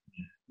 Yeah.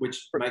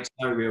 Which makes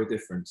no real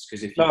difference,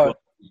 because if you've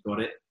got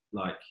it,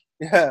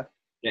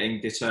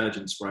 getting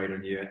detergent sprayed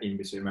on you in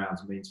between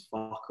rounds means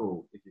fuck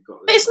all. If you've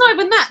got but it's not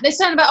even that. They're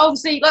saying about,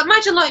 obviously,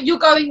 imagine you're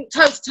going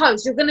toe to toe,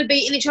 so you're going to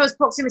be in each other's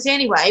proximity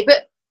anyway,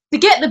 but to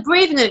get the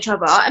breathing in each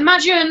other,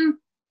 imagine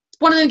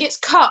one of them gets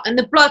cut and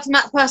the blood from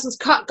that person's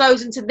cut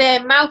goes into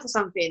their mouth or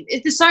something.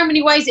 There's so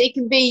many ways that it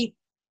can be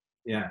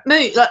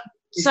moved. Like,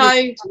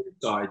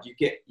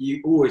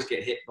 you always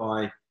get hit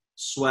by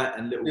sweat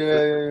and little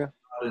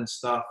blood and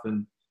stuff,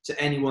 and to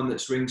anyone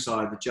that's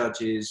ringside, the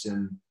judges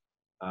and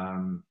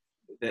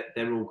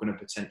they're all going to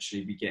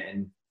potentially be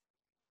getting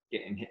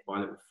hit by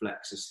little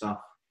flecks of stuff.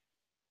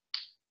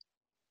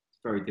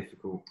 It's very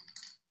difficult.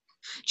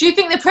 Do you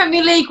think the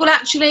Premier League will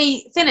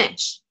actually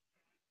finish?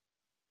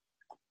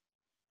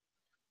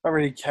 I don't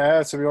really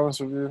care, to be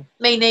honest with you.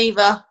 Me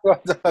neither.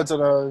 I don't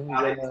know.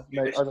 I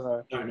don't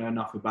know. Don't know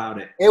enough about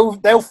it.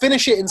 They'll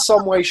finish it in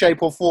some way,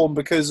 shape, or form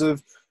because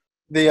of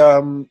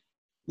the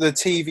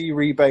TV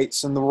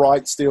rebates and the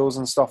rights deals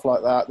and stuff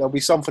like that. There'll be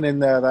something in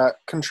there that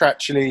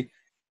contractually,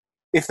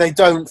 if they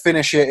don't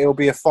finish it, it'll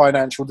be a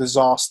financial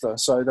disaster.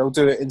 So they'll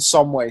do it in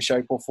some way,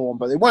 shape, or form,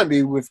 but it won't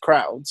be with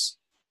crowds.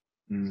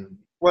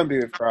 Won't be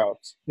with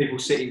crowds. People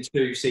sitting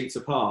 2 seats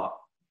apart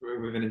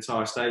with an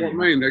entire stadium.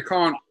 What I mean, they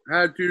can't.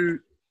 How do you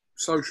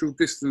social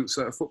distance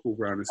at a football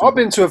ground? I've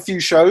been to a few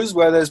shows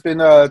where there's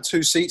been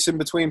 2 seats in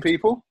between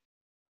people.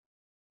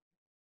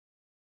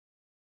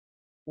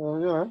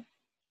 Well,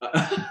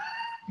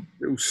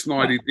 Little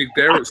snidey dig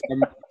there at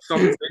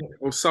something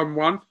or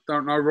someone.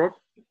 Don't know, Rob.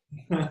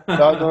 Don't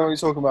know what you're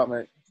talking about,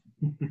 mate.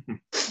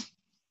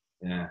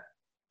 Yeah.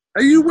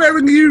 Are you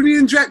wearing a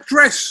Union Jack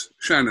dress,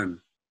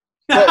 Shannon?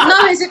 No,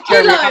 it's a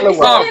pillow. It's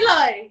a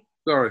pillow.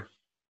 Sorry.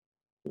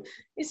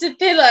 It's a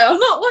pillow. I'm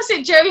not. What's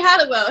it, Jerry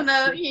Halliwell?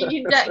 No,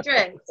 Union Jack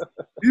dress.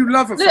 You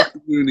love a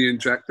fucking Union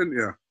Jack, didn't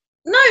you?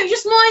 No,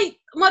 just my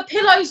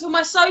pillows for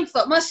my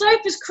sofa. My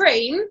sofa's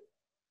cream.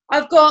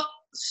 I've got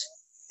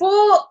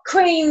 4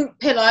 cream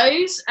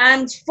pillows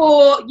and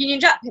 4 Union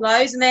Jack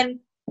pillows, and then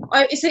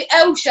it's an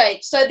L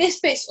shape. So this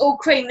bit's all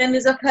cream. Then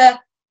there's like a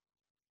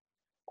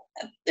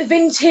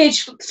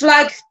vintage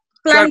flag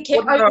blanket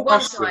over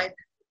one side.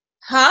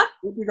 Huh?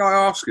 What did I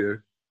ask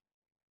you?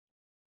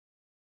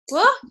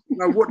 What?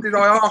 No, what did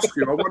I ask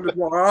you? I wondered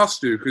what I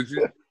asked you because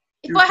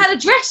if I had a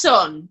dress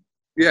on.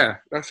 Yeah,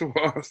 that's what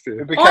I asked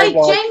you. I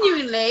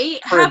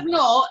genuinely have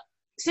not,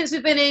 since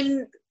we've been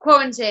in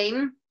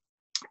quarantine.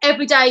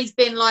 Every day's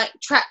been like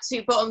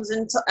tracksuit bottoms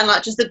and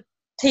like just a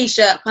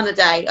t-shirt kind of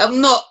day.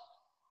 I'm not.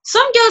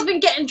 Some girls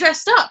been getting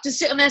dressed up to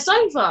sit on their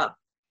sofa.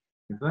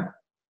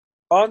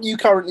 Aren't you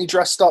currently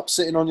dressed up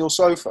sitting on your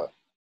sofa?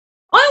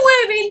 I'm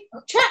wearing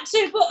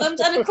tracksuit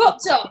bottoms and a crop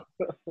top.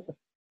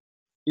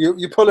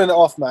 You're pulling it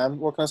off, man.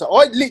 What can I say?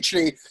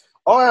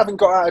 I haven't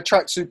got out of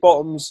tracksuit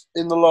bottoms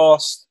in the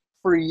last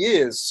 3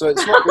 years, so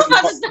it's not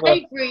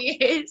really 3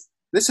 years.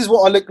 This is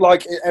what I look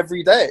like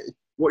every day.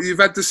 What, you've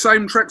had the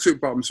same tracksuit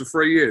bottoms for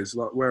 3 years,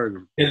 like wearing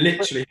them? It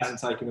literally hasn't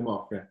taken them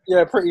off,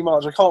 Yeah, pretty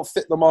much. I can't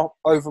fit them up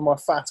over my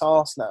fat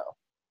ass now.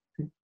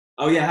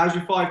 Oh, yeah. How's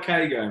your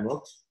 5K going,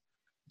 Rob?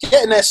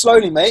 Getting there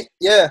slowly, mate.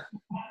 Yeah.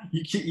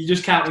 You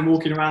just count them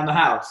walking around the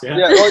house, yeah?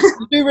 Yeah, well,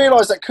 you do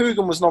realise that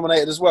Kugan was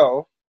nominated as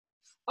well.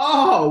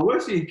 Oh,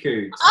 was he,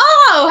 Coog?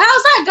 Oh,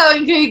 how's that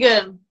going,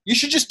 Kugan? You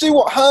should just do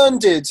what Hearn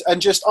did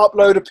and just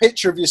upload a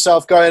picture of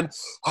yourself going,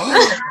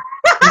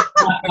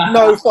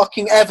 no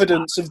fucking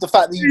evidence of the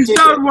fact that you did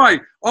No it. way.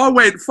 I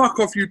went, fuck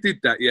off, you did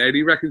that, yeah, and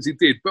he reckons he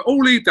did. But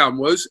all he done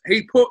was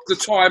he put the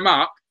time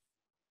up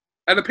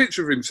and a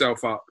picture of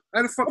himself up.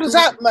 How the fuck What does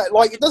that matter?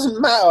 Like, it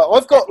doesn't matter.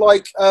 I've got,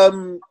 like,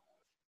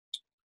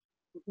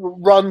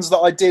 runs that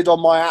I did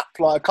on my app,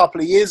 like, a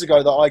couple of years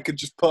ago that I could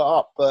just put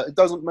up, but it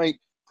doesn't make...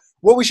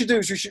 What we should do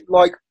is we should,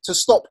 like, to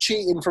stop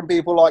cheating from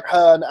people like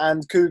Hearn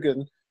and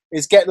Kugan,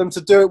 is get them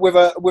to do it with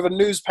a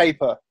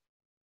newspaper.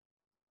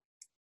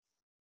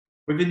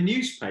 With a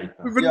newspaper?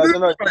 With a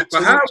newspaper. So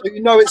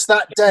you know it's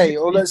that day,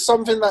 or there's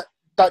something that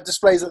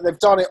displays that they've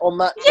done it on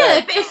that day.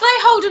 Yeah, but if they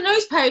hold a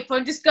newspaper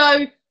and just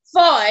go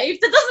 5,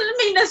 that doesn't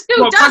mean they've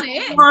still done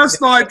it. The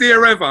worst idea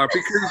ever,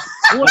 because...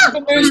 What's the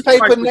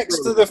newspaper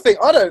next to the thing?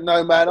 I don't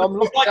know, man. I'm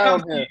looking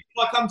down here. If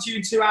I come to you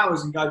in 2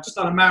 hours and go, just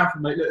done a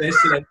marathon, mate, look, there's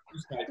still a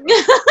newspaper.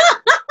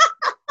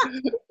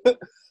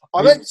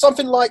 I meant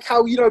something like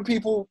how, you know,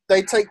 people,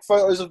 they take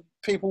photos of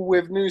people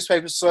with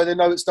newspapers so they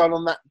know it's done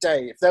on that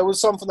day. If there was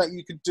something that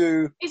you could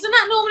do... Isn't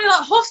that normally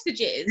like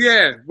hostages?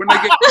 Yeah, when they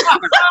get...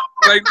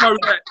 they know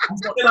that.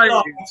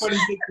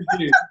 26th of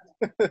June.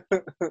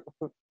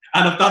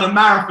 And I've done a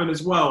marathon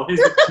as well.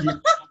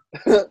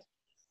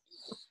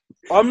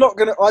 I'm not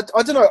going to... I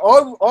don't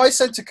know. I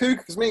said to Kugan,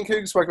 because me and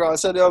Kugan spoke about it, I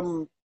said,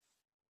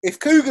 if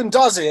Kugan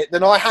does it,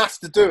 then I have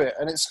to do it.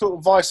 And it's sort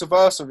of vice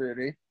versa,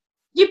 really.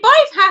 You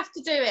both have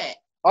to do it.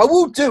 I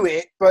will do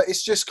it, but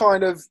it's just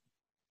kind of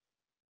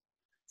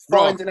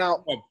finding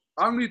out. Rob,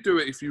 only do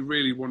it if you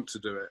really want to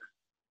do it.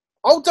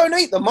 I'll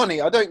donate the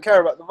money. I don't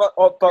care about the...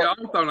 But yeah,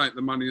 I'll donate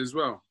the money as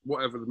well,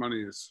 whatever the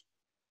money is.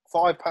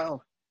 £5.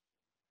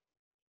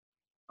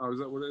 Oh, is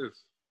that what it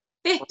is?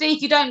 50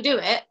 if you don't do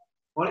it.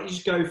 Why don't you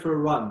just go for a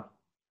run?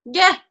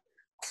 Yeah.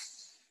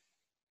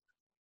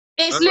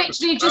 It's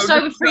literally just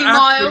over 3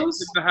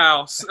 miles. In the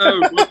house. Oh,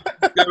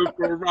 let's go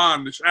for a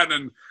run,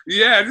 Shannon.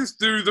 Yeah, just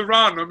do the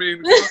run. I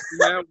mean, fucking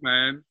hell,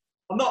 man.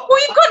 I'm not. Well,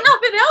 you've got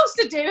nothing else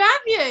to do,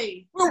 have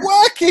you? We're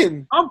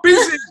working. I'm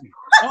busy.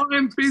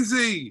 I'm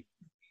busy.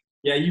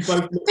 Yeah, you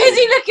both look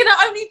Busy looking at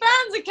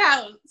OnlyFans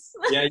accounts.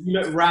 Yeah, you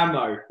look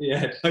Ramo.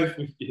 Yeah, both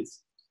of you.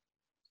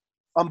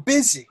 I'm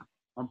busy.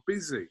 I'm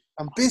busy.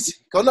 I'm busy.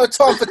 Got no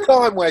time for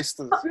time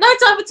wasters. No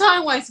time for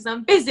time wasters.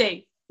 I'm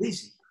busy.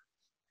 Busy.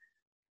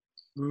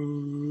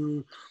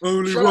 Only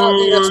Shout out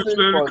one ES News,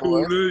 by the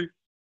way. Courtenay.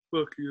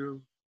 Fuck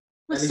you.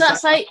 What's that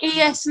say?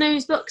 ES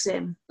News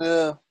Boxing.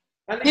 Yeah.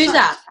 Who's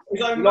that?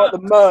 Is We like the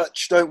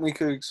merch, don't we,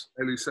 Cougs?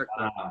 Ellie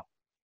Sector.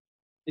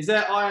 Is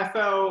there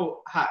IFL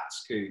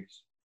hats,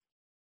 Cougs?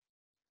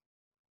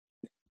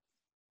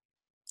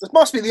 This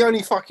must be the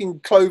only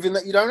fucking clothing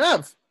that you don't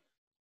have.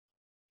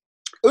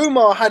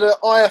 Umar had an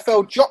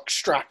IFL jock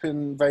strap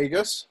in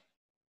Vegas.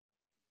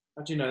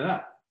 How do you know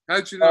that?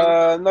 How do you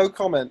know? No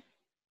comment.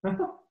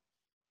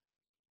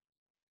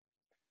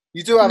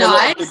 You do have a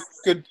lot of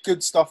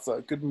good stuff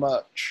though. Good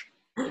merch.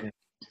 Yeah.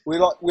 We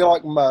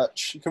like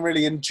merch. You can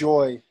really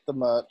enjoy the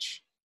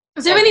merch.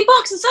 Is there any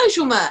Box and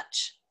Social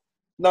merch?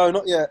 No,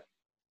 not yet.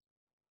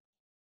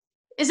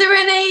 Is there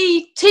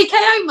any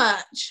TKO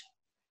merch?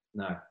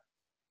 No.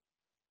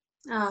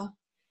 Oh.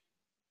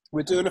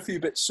 We're doing a few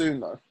bits soon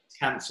though. It's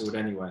cancelled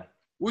anyway.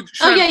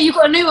 Shannon, Yeah, you've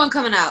got a new one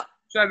coming out.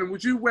 Shannon,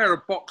 would you wear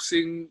a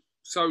boxing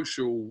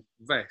social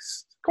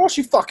vest? Of course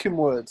you fucking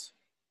would.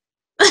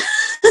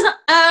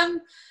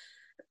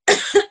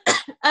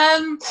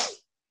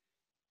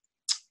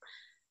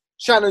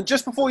 Shannon,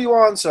 just before you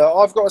answer,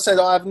 I've got to say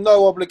that I have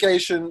no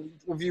obligation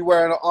of you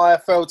wearing an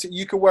IFL.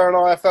 You can wear an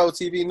IFL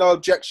TV, no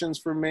objections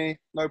from me,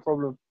 no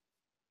problem.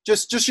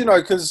 Just you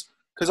know, because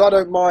I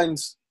don't mind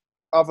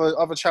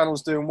other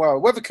channels doing well.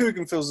 Whether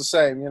Kugan feels the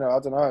same, you know, I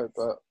don't know,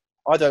 but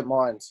I don't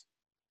mind.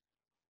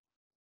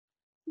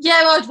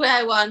 Yeah, I'd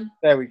wear one.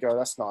 There we go.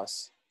 That's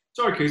nice.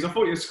 Sorry, Cougs, I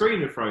thought your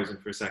screen had frozen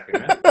for a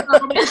second.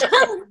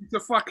 The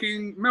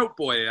fucking melt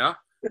boy here,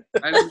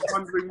 and he's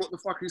wondering what the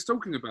fuck he's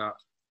talking about.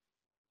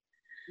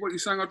 What are you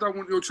saying? I don't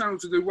want your channel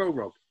to do well,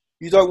 Rob.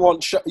 You don't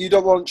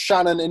want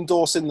Shannon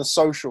endorsing the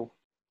social.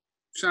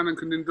 Shannon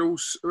can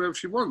endorse whoever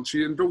she wants.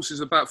 She endorses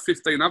about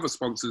 15 other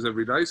sponsors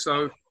every day,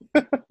 so...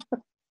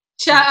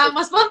 Shout out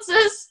my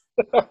sponsors.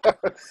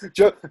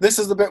 This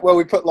is the bit where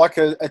we put like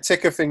a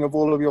ticker thing of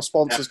all of your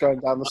sponsors going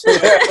down the street.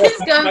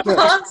 It's going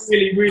past.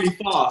 Really, really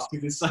fast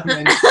because there's so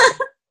many.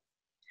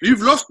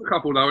 You've lost a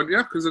couple though, haven't you,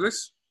 because of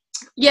this?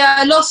 Yeah,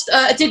 I lost.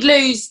 I did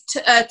lose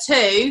 2,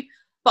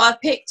 but I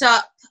picked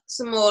up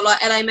some more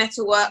like LA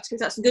Metal Works,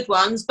 picked up some good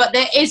ones. But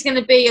there is going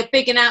to be a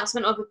big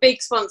announcement of a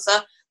big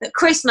sponsor that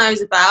Chris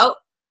knows about.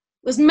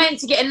 It was meant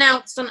to get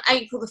announced on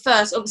April the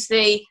 1st.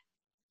 Obviously,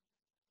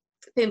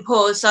 been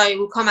paused, so it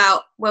will come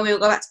out when we will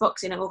go back to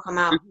boxing. It will come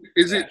out.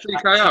 Is it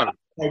TKO?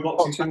 Pro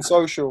Boxing boxing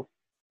social.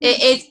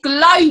 It is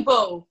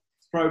global.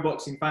 Pro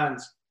boxing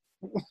fans.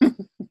 Who's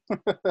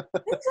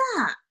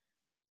that?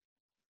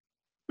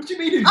 What do you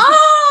mean?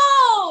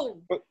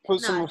 Oh!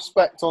 Put some No.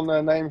 respect on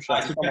their name,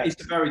 Shan. It's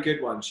a very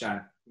good one,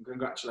 Shan.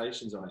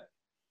 Congratulations on it.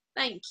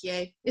 Thank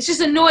you. It's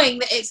just annoying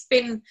that it's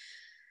been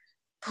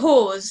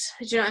paused.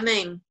 Do you know what I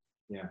mean?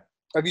 Yeah.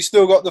 Have you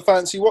still got the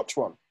fancy watch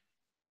one?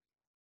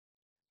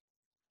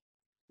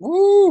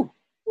 Woo!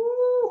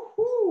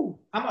 Woo-hoo.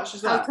 How much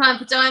is Oh, that? time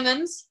for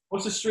diamonds.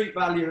 What's the street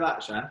value of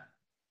that, Shan?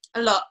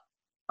 A lot.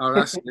 Oh,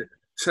 that's it.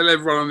 Tell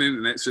everyone on the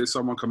internet so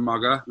someone can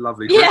mug her.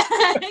 Lovely. Yeah,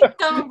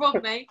 come and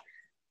rob me.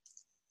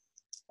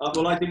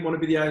 Well, I didn't want to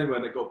be the only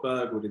one that got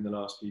burgled in the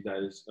last few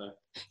days. So.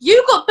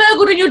 You got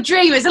burgled in your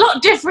dream. It's a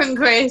lot different,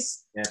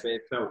 Chris. Yeah, but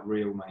it felt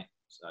real, mate.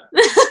 So.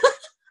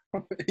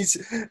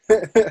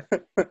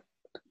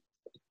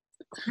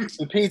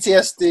 The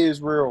PTSD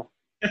is real.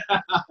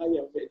 Yeah,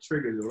 a bit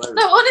triggered all over.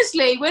 No,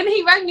 honestly, when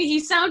he rang me, he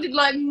sounded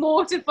like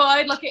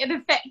mortified, like it had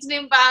affected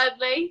him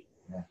badly.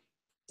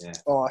 Yeah.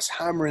 Oh, it's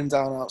hammering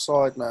down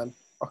outside, man.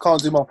 I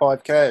can't do my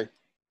 5K.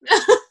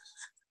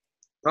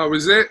 Oh,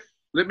 is it?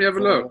 Let me have a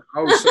look.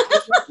 Oh,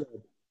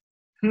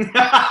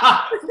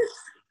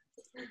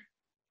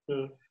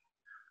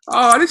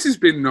 this has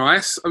been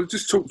nice. I've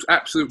just talked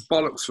absolute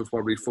bollocks for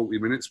probably 40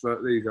 minutes,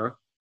 but there you go.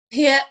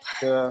 Yep.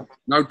 Yeah.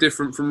 No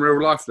different from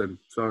real life then.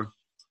 So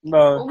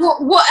No.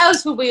 What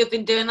else would we have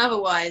been doing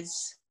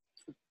otherwise?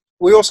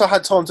 We also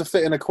had time to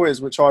fit in a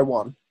quiz, which I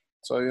won.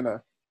 So, you know.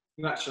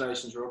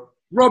 Congratulations, Rob.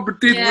 Rob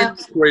did Yeah. win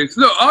the quiz.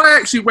 Look, I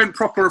actually went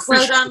proper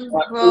official. Well done,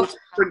 like, Rob.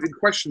 printed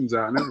questions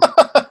out and everything.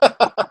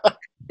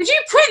 Did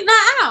you print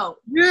that out?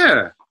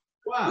 Yeah.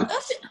 Wow.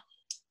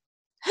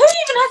 Who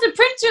even has a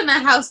printer in their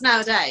house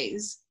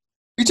nowadays?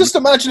 You just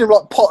imagine him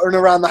like pottering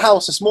around the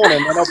house this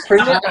morning and I'll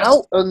print it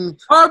out and...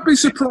 I'd be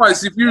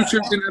surprised if you two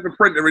didn't have a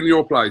printer in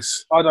your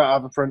place. I don't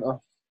have a printer.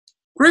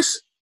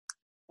 Chris?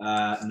 No,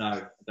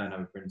 I don't have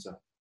a printer.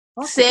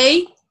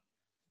 See?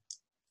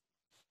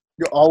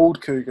 You're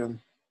old, Kugan.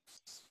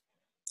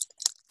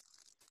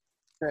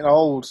 Getting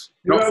old.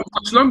 Not for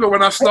much longer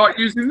when I start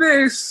using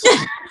this.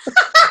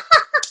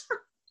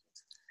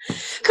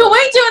 Can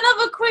we do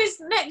another quiz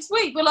next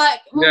week with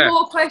like Yeah.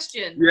 more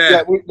questions?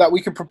 Yeah. That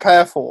we can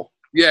prepare for.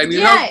 Yeah, and you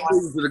Yes. know the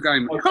rules of the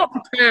game. You can't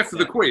prepare for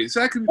the quiz.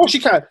 How can Of course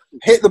you can.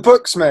 Hit the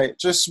books, mate.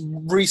 Just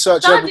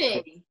research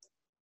everything. Study.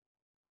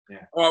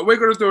 All right, we're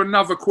going to do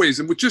another quiz,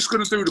 and we're just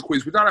going to do the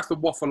quiz. We don't have to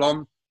waffle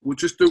on. We'll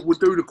do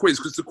the quiz,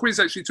 because the quiz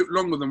actually took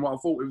longer than what I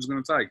thought it was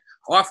going to take.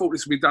 I thought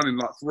this would be done in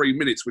like 3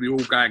 minutes with you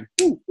all going,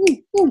 ooh, ooh,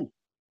 ooh.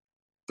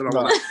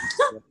 No.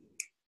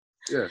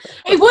 Yeah.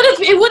 It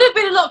would have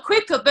been a lot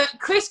quicker, but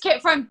Chris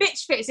kept throwing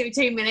bitch fits every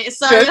 2 minutes,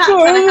 so Yeah, that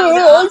kind of held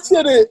it I up.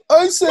 said it.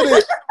 I said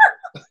it.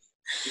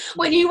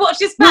 When you watch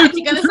this back,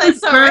 you're going to say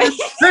sorry.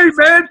 Hey,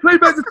 man, play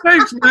back the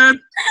tapes, man.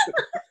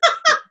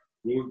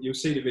 You'll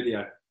see the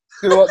video.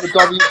 Do like the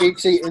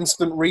WBC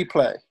instant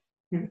replay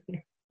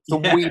to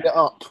weed it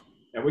up.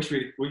 I wish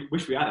we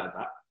had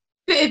that.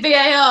 Bit of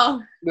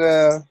VAR.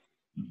 Yeah.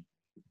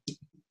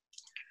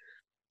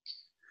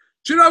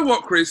 Do you know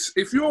what, Chris?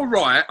 If you're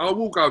right, I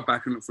will go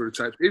back and look through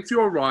the tapes. If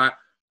you're right,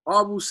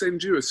 I will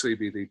send you a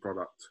CBD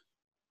product.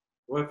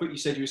 Well, I thought you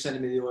said you were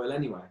sending me the oil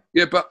anyway.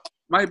 Yeah, but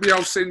maybe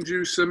I'll send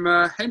you some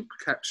hemp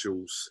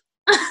capsules.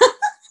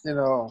 You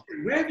know.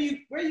 Where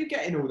are you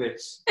getting all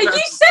this? Are you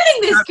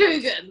selling this,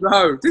 Kugan?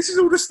 No, this is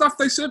all the stuff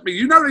they sent me.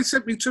 You know they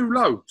sent me 2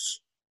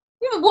 loads.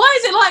 Yeah, but why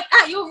is it like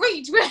at your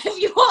reach wherever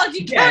you are?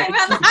 You carry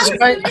around the house.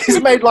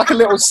 He's made like a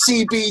little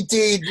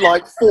CBD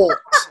like fort,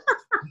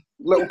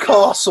 little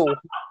castle.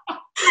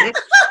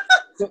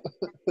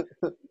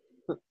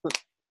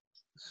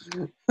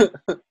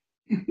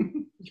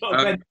 You've got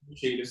a vending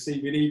machine of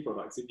CBD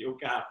products in your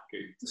gaff,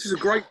 Coop. This is a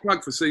great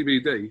plug for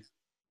CBD.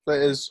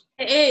 That is.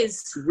 It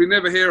is. We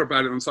never hear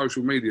about it on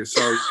social media,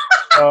 so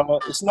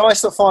It's nice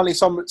that finally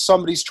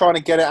somebody's trying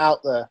to get it out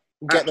there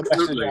and get the message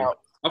absolutely. out.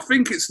 I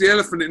think it's the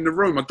elephant in the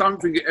room. I don't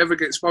think it ever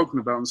gets spoken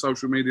about on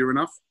social media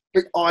enough.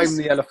 I think I'm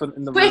the elephant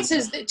in the room.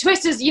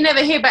 Twitter's, you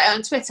never hear about it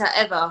on Twitter,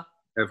 ever.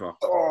 Ever.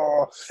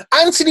 Oh,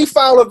 Anthony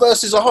Fowler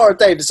versus Ahara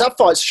Davis. That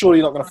fight's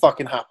surely not going to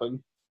fucking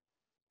happen.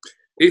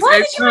 If Why Ed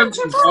did you want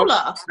turns to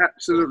Fowler?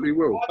 absolutely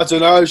will. I don't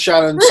know,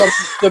 Shannon.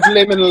 Something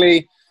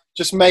subliminally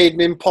just made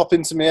him pop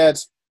into my head.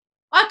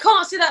 I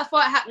can't see that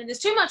fight happening. There's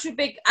too much of a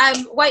big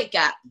weight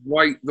gap. The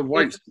weight's the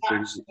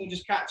thing. You'll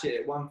just catch it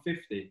at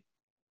 150.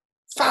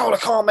 Fowler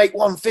can't make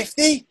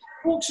 150.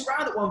 Walks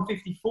around at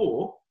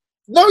 154.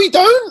 No, he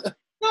don't.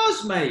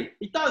 Does, mate.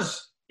 He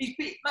does.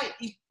 He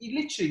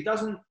literally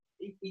doesn't.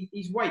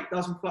 His weight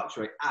doesn't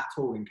fluctuate at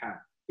all in camp.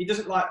 He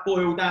doesn't like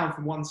boil down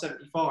from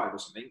 175 or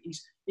something.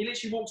 He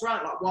literally walks around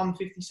at like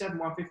 157,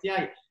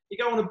 158. You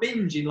go on a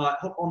binge in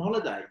like on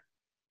holiday,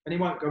 and he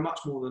won't go much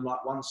more than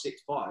like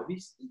 165. He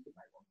can make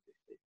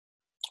 150.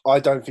 I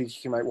don't think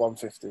he can make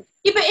 150.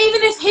 Yeah, but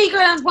even if he goes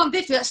down to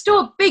 150, that's still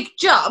a big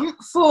jump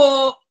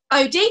for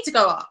OD to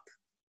go up.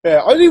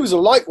 Yeah, I knew he was a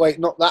lightweight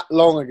not that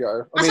long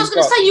ago. That's what I was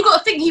going to say. You've got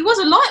to think he was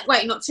a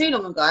lightweight not too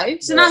long ago.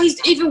 So now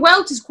he's even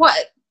welter's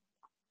quite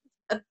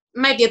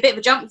maybe a bit of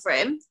a jump for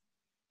him.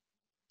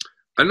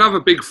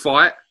 Another big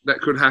fight that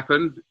could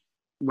happen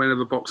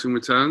whenever boxing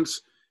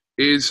returns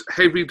is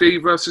Heavy D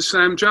versus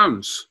Sam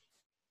Jones.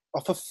 Oh,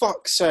 for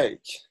fuck's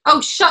sake.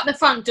 Oh, shut the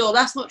front door.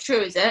 That's not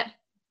true, is it?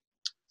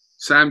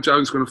 Sam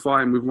Jones going to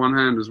fight him with one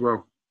hand as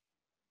well.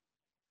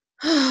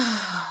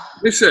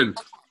 Listen,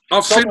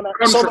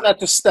 Someone had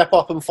to step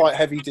up and fight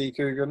Heavy D,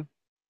 Kugan.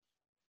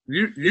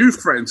 You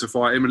threatened to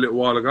fight him a little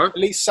while ago. At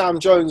least Sam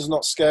Jones is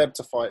not scared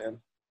to fight him.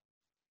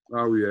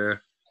 Oh, yeah.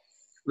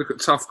 Look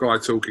at tough guy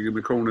talking in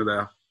the corner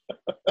there.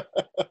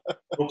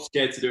 I'm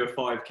scared to do a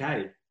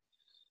 5K.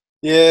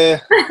 Yeah.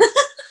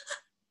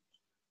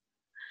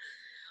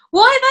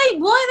 Why are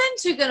them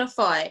two going to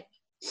fight?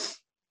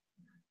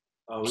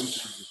 Oh,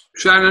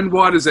 Shannon,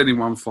 why does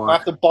anyone I fight?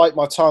 have to bite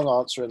my tongue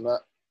answering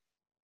that.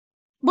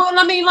 Well,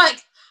 I mean,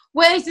 like,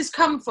 where does this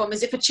come from?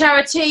 Is it for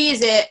charity?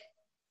 Is it...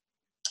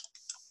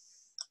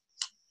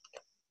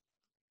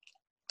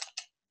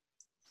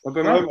 I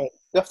don't know, mate.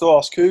 You have to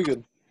ask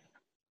Kugan.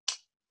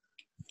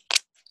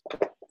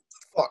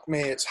 Fuck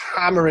me, it's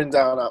hammering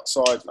down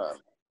outside, man.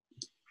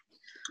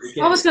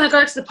 I was going to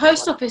go to the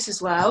post office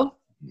as well.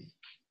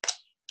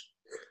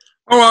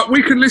 All right,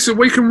 we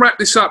can wrap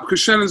this up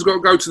because Shannon's got to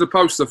go to the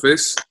post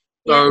office.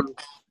 So,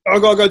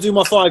 I've got to go do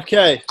my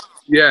 5K.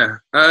 yeah.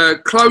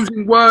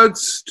 Closing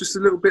words, just a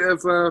little bit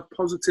of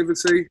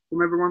positivity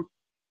from everyone.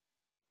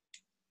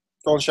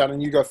 Go on, Shannon,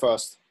 you go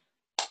first.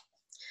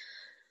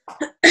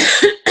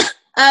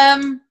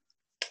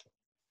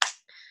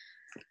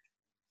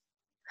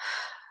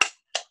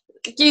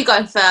 You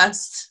go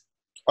first.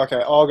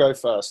 Okay, I'll go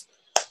first.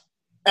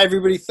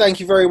 Everybody, thank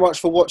you very much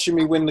for watching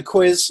me win the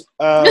quiz.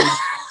 I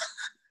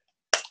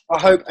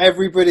hope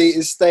everybody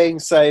is staying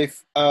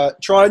safe.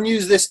 Try and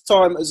use this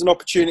time as an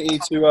opportunity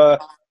to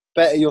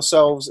better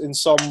yourselves in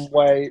some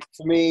way.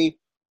 For me,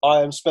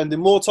 I am spending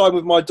more time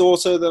with my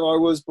daughter than I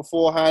was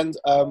beforehand,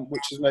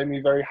 which has made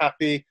me very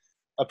happy.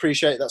 I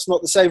appreciate that's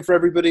not the same for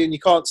everybody, and you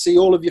can't see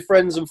all of your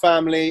friends and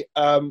family,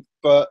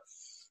 but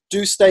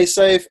do stay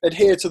safe,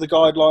 adhere to the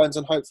guidelines,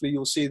 and hopefully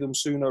you'll see them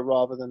sooner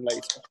rather than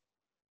later.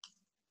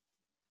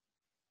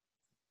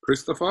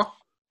 Christopher?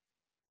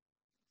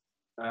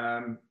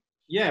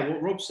 Yeah,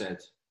 what Rob said.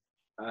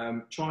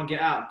 Try and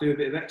get out, do a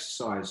bit of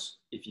exercise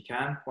if you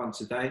can,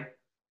 once a day.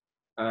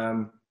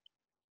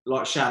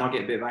 Like Shannon, I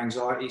get a bit of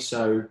anxiety,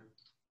 so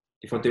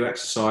if I do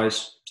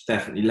exercise, it's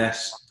definitely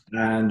less.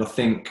 And I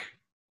think,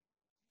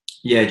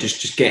 yeah,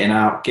 just getting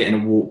out,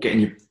 getting a walk,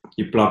 getting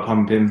your blood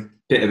pumping,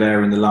 bit of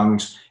air in the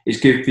lungs is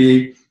good for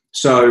you.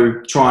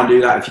 So try and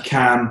do that if you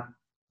can.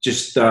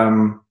 Just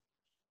and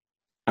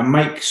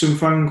make some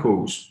phone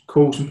calls.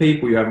 Call some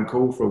people you haven't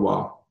called for a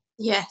while.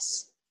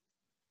 Yes.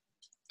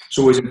 It's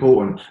always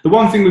important. The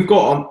one thing we've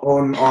got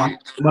on our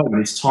at the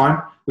moment is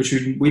time, which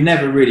we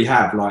never really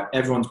have. Like,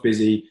 everyone's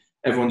busy,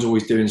 everyone's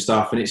always doing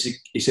stuff, and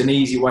it's an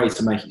easy way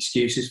to make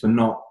excuses for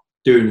not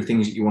doing the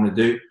things that you want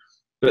to do.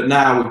 But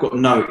now we've got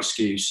no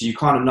excuse. So you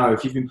kind of know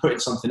if you've been putting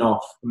something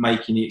off,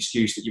 making the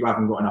excuse that you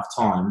haven't got enough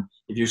time,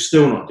 if you're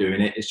still not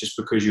doing it, it's just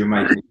because you're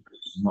making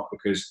excuses, not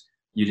because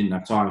you didn't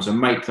have time. So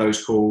make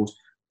those calls,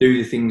 do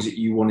the things that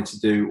you wanted to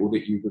do or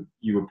that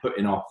you were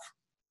putting off,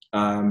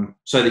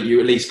 so that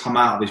you at least come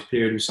out of this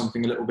period with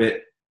something a little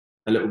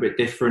bit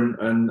different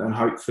and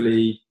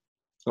hopefully,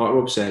 like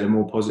Rob said, a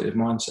more positive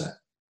mindset.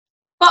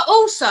 But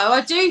also,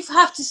 I do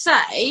have to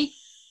say,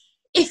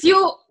 if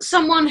you're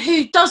someone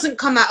who doesn't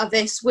come out of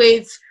this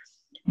with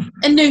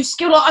a new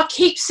skill, like I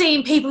keep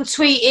seeing people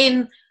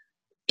tweeting,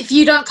 if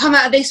you don't come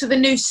out of this with a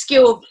new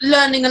skill of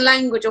learning a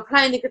language or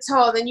playing the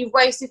guitar, then you've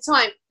wasted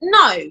time.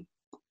 No,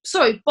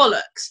 sorry,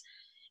 bollocks.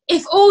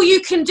 If all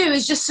you can do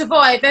is just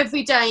survive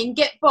every day and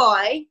get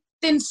by,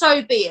 then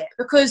so be it,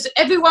 because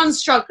everyone's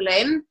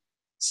struggling.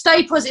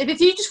 Stay positive.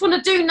 If you just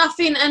want to do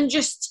nothing and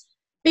just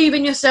be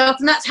within yourself,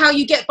 and that's how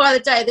you get by the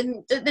day,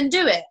 then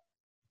do it.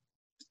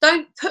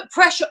 Don't put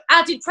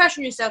added pressure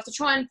on yourself to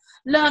try and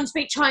learn to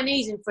speak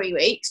Chinese in 3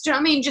 weeks. Do you know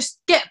what I mean?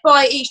 Just get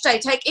by each day.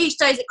 Take each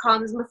day as it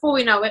comes, and before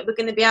we know it, we're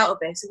going to be out of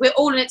this. We're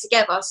all in it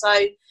together,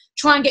 so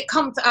try and get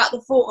comfort out of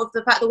the thought of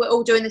the fact that we're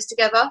all doing this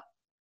together.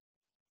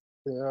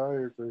 Yeah, I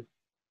agree.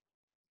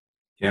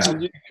 Yeah.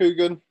 And you,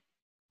 Kugan?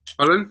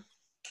 Pardon?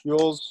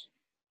 Yours?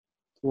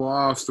 Well,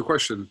 I asked the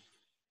question.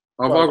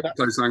 I've Well, got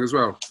to say something as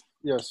well.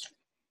 Yes.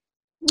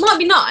 Might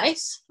be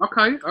nice.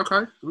 Okay.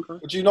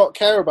 Would you not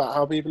care about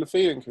how people are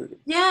feeling, Kugan?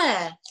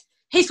 Yeah.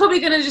 He's probably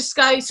going to just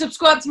go,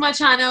 subscribe to my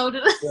channel.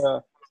 Yeah.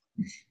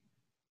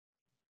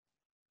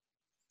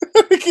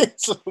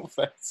 It's all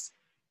face.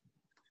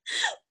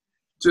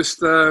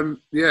 Just,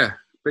 yeah,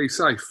 be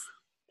safe.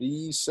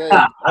 Be safe.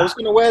 I was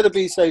going to wear the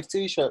Be Safe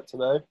t-shirt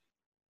today.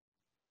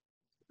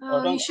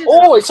 Oh, you should.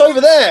 Oh, it's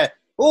over there.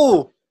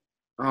 Oh.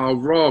 Oh,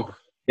 Rob.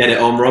 Get it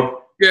on, Rob.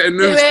 Get a new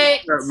Do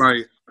it. shirt,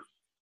 mate.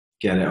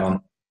 Get it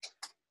on.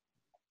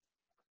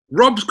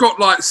 Rob's got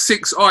like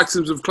 6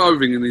 items of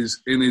clothing in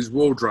his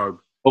wardrobe.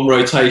 On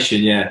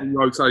rotation, yeah. In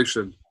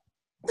rotation.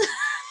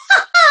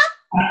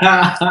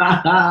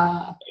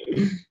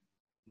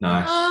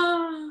 Nice.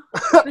 Oh,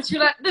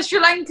 the Sri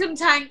Lankan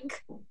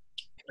tank.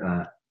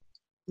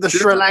 The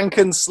Sri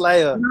Lankan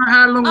Slayer. Do you know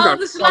how long ago Oh,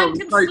 the Sri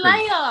Lankan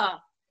Slayer.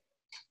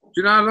 Do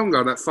you know how long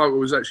ago that photo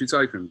was actually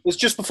taken? It was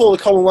just before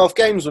the Commonwealth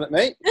Games, wasn't it,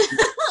 mate?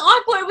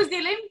 I thought it was the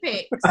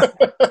Olympics.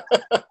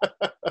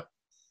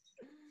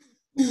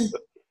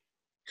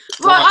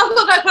 Right, I've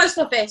got to go post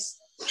office.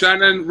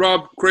 Shannon,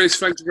 Rob, Chris,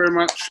 thank you very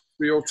much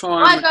for your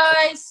time. Bye,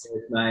 guys.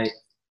 Cheers, mate.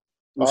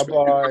 We'll speak to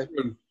you Bye-bye.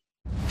 soon.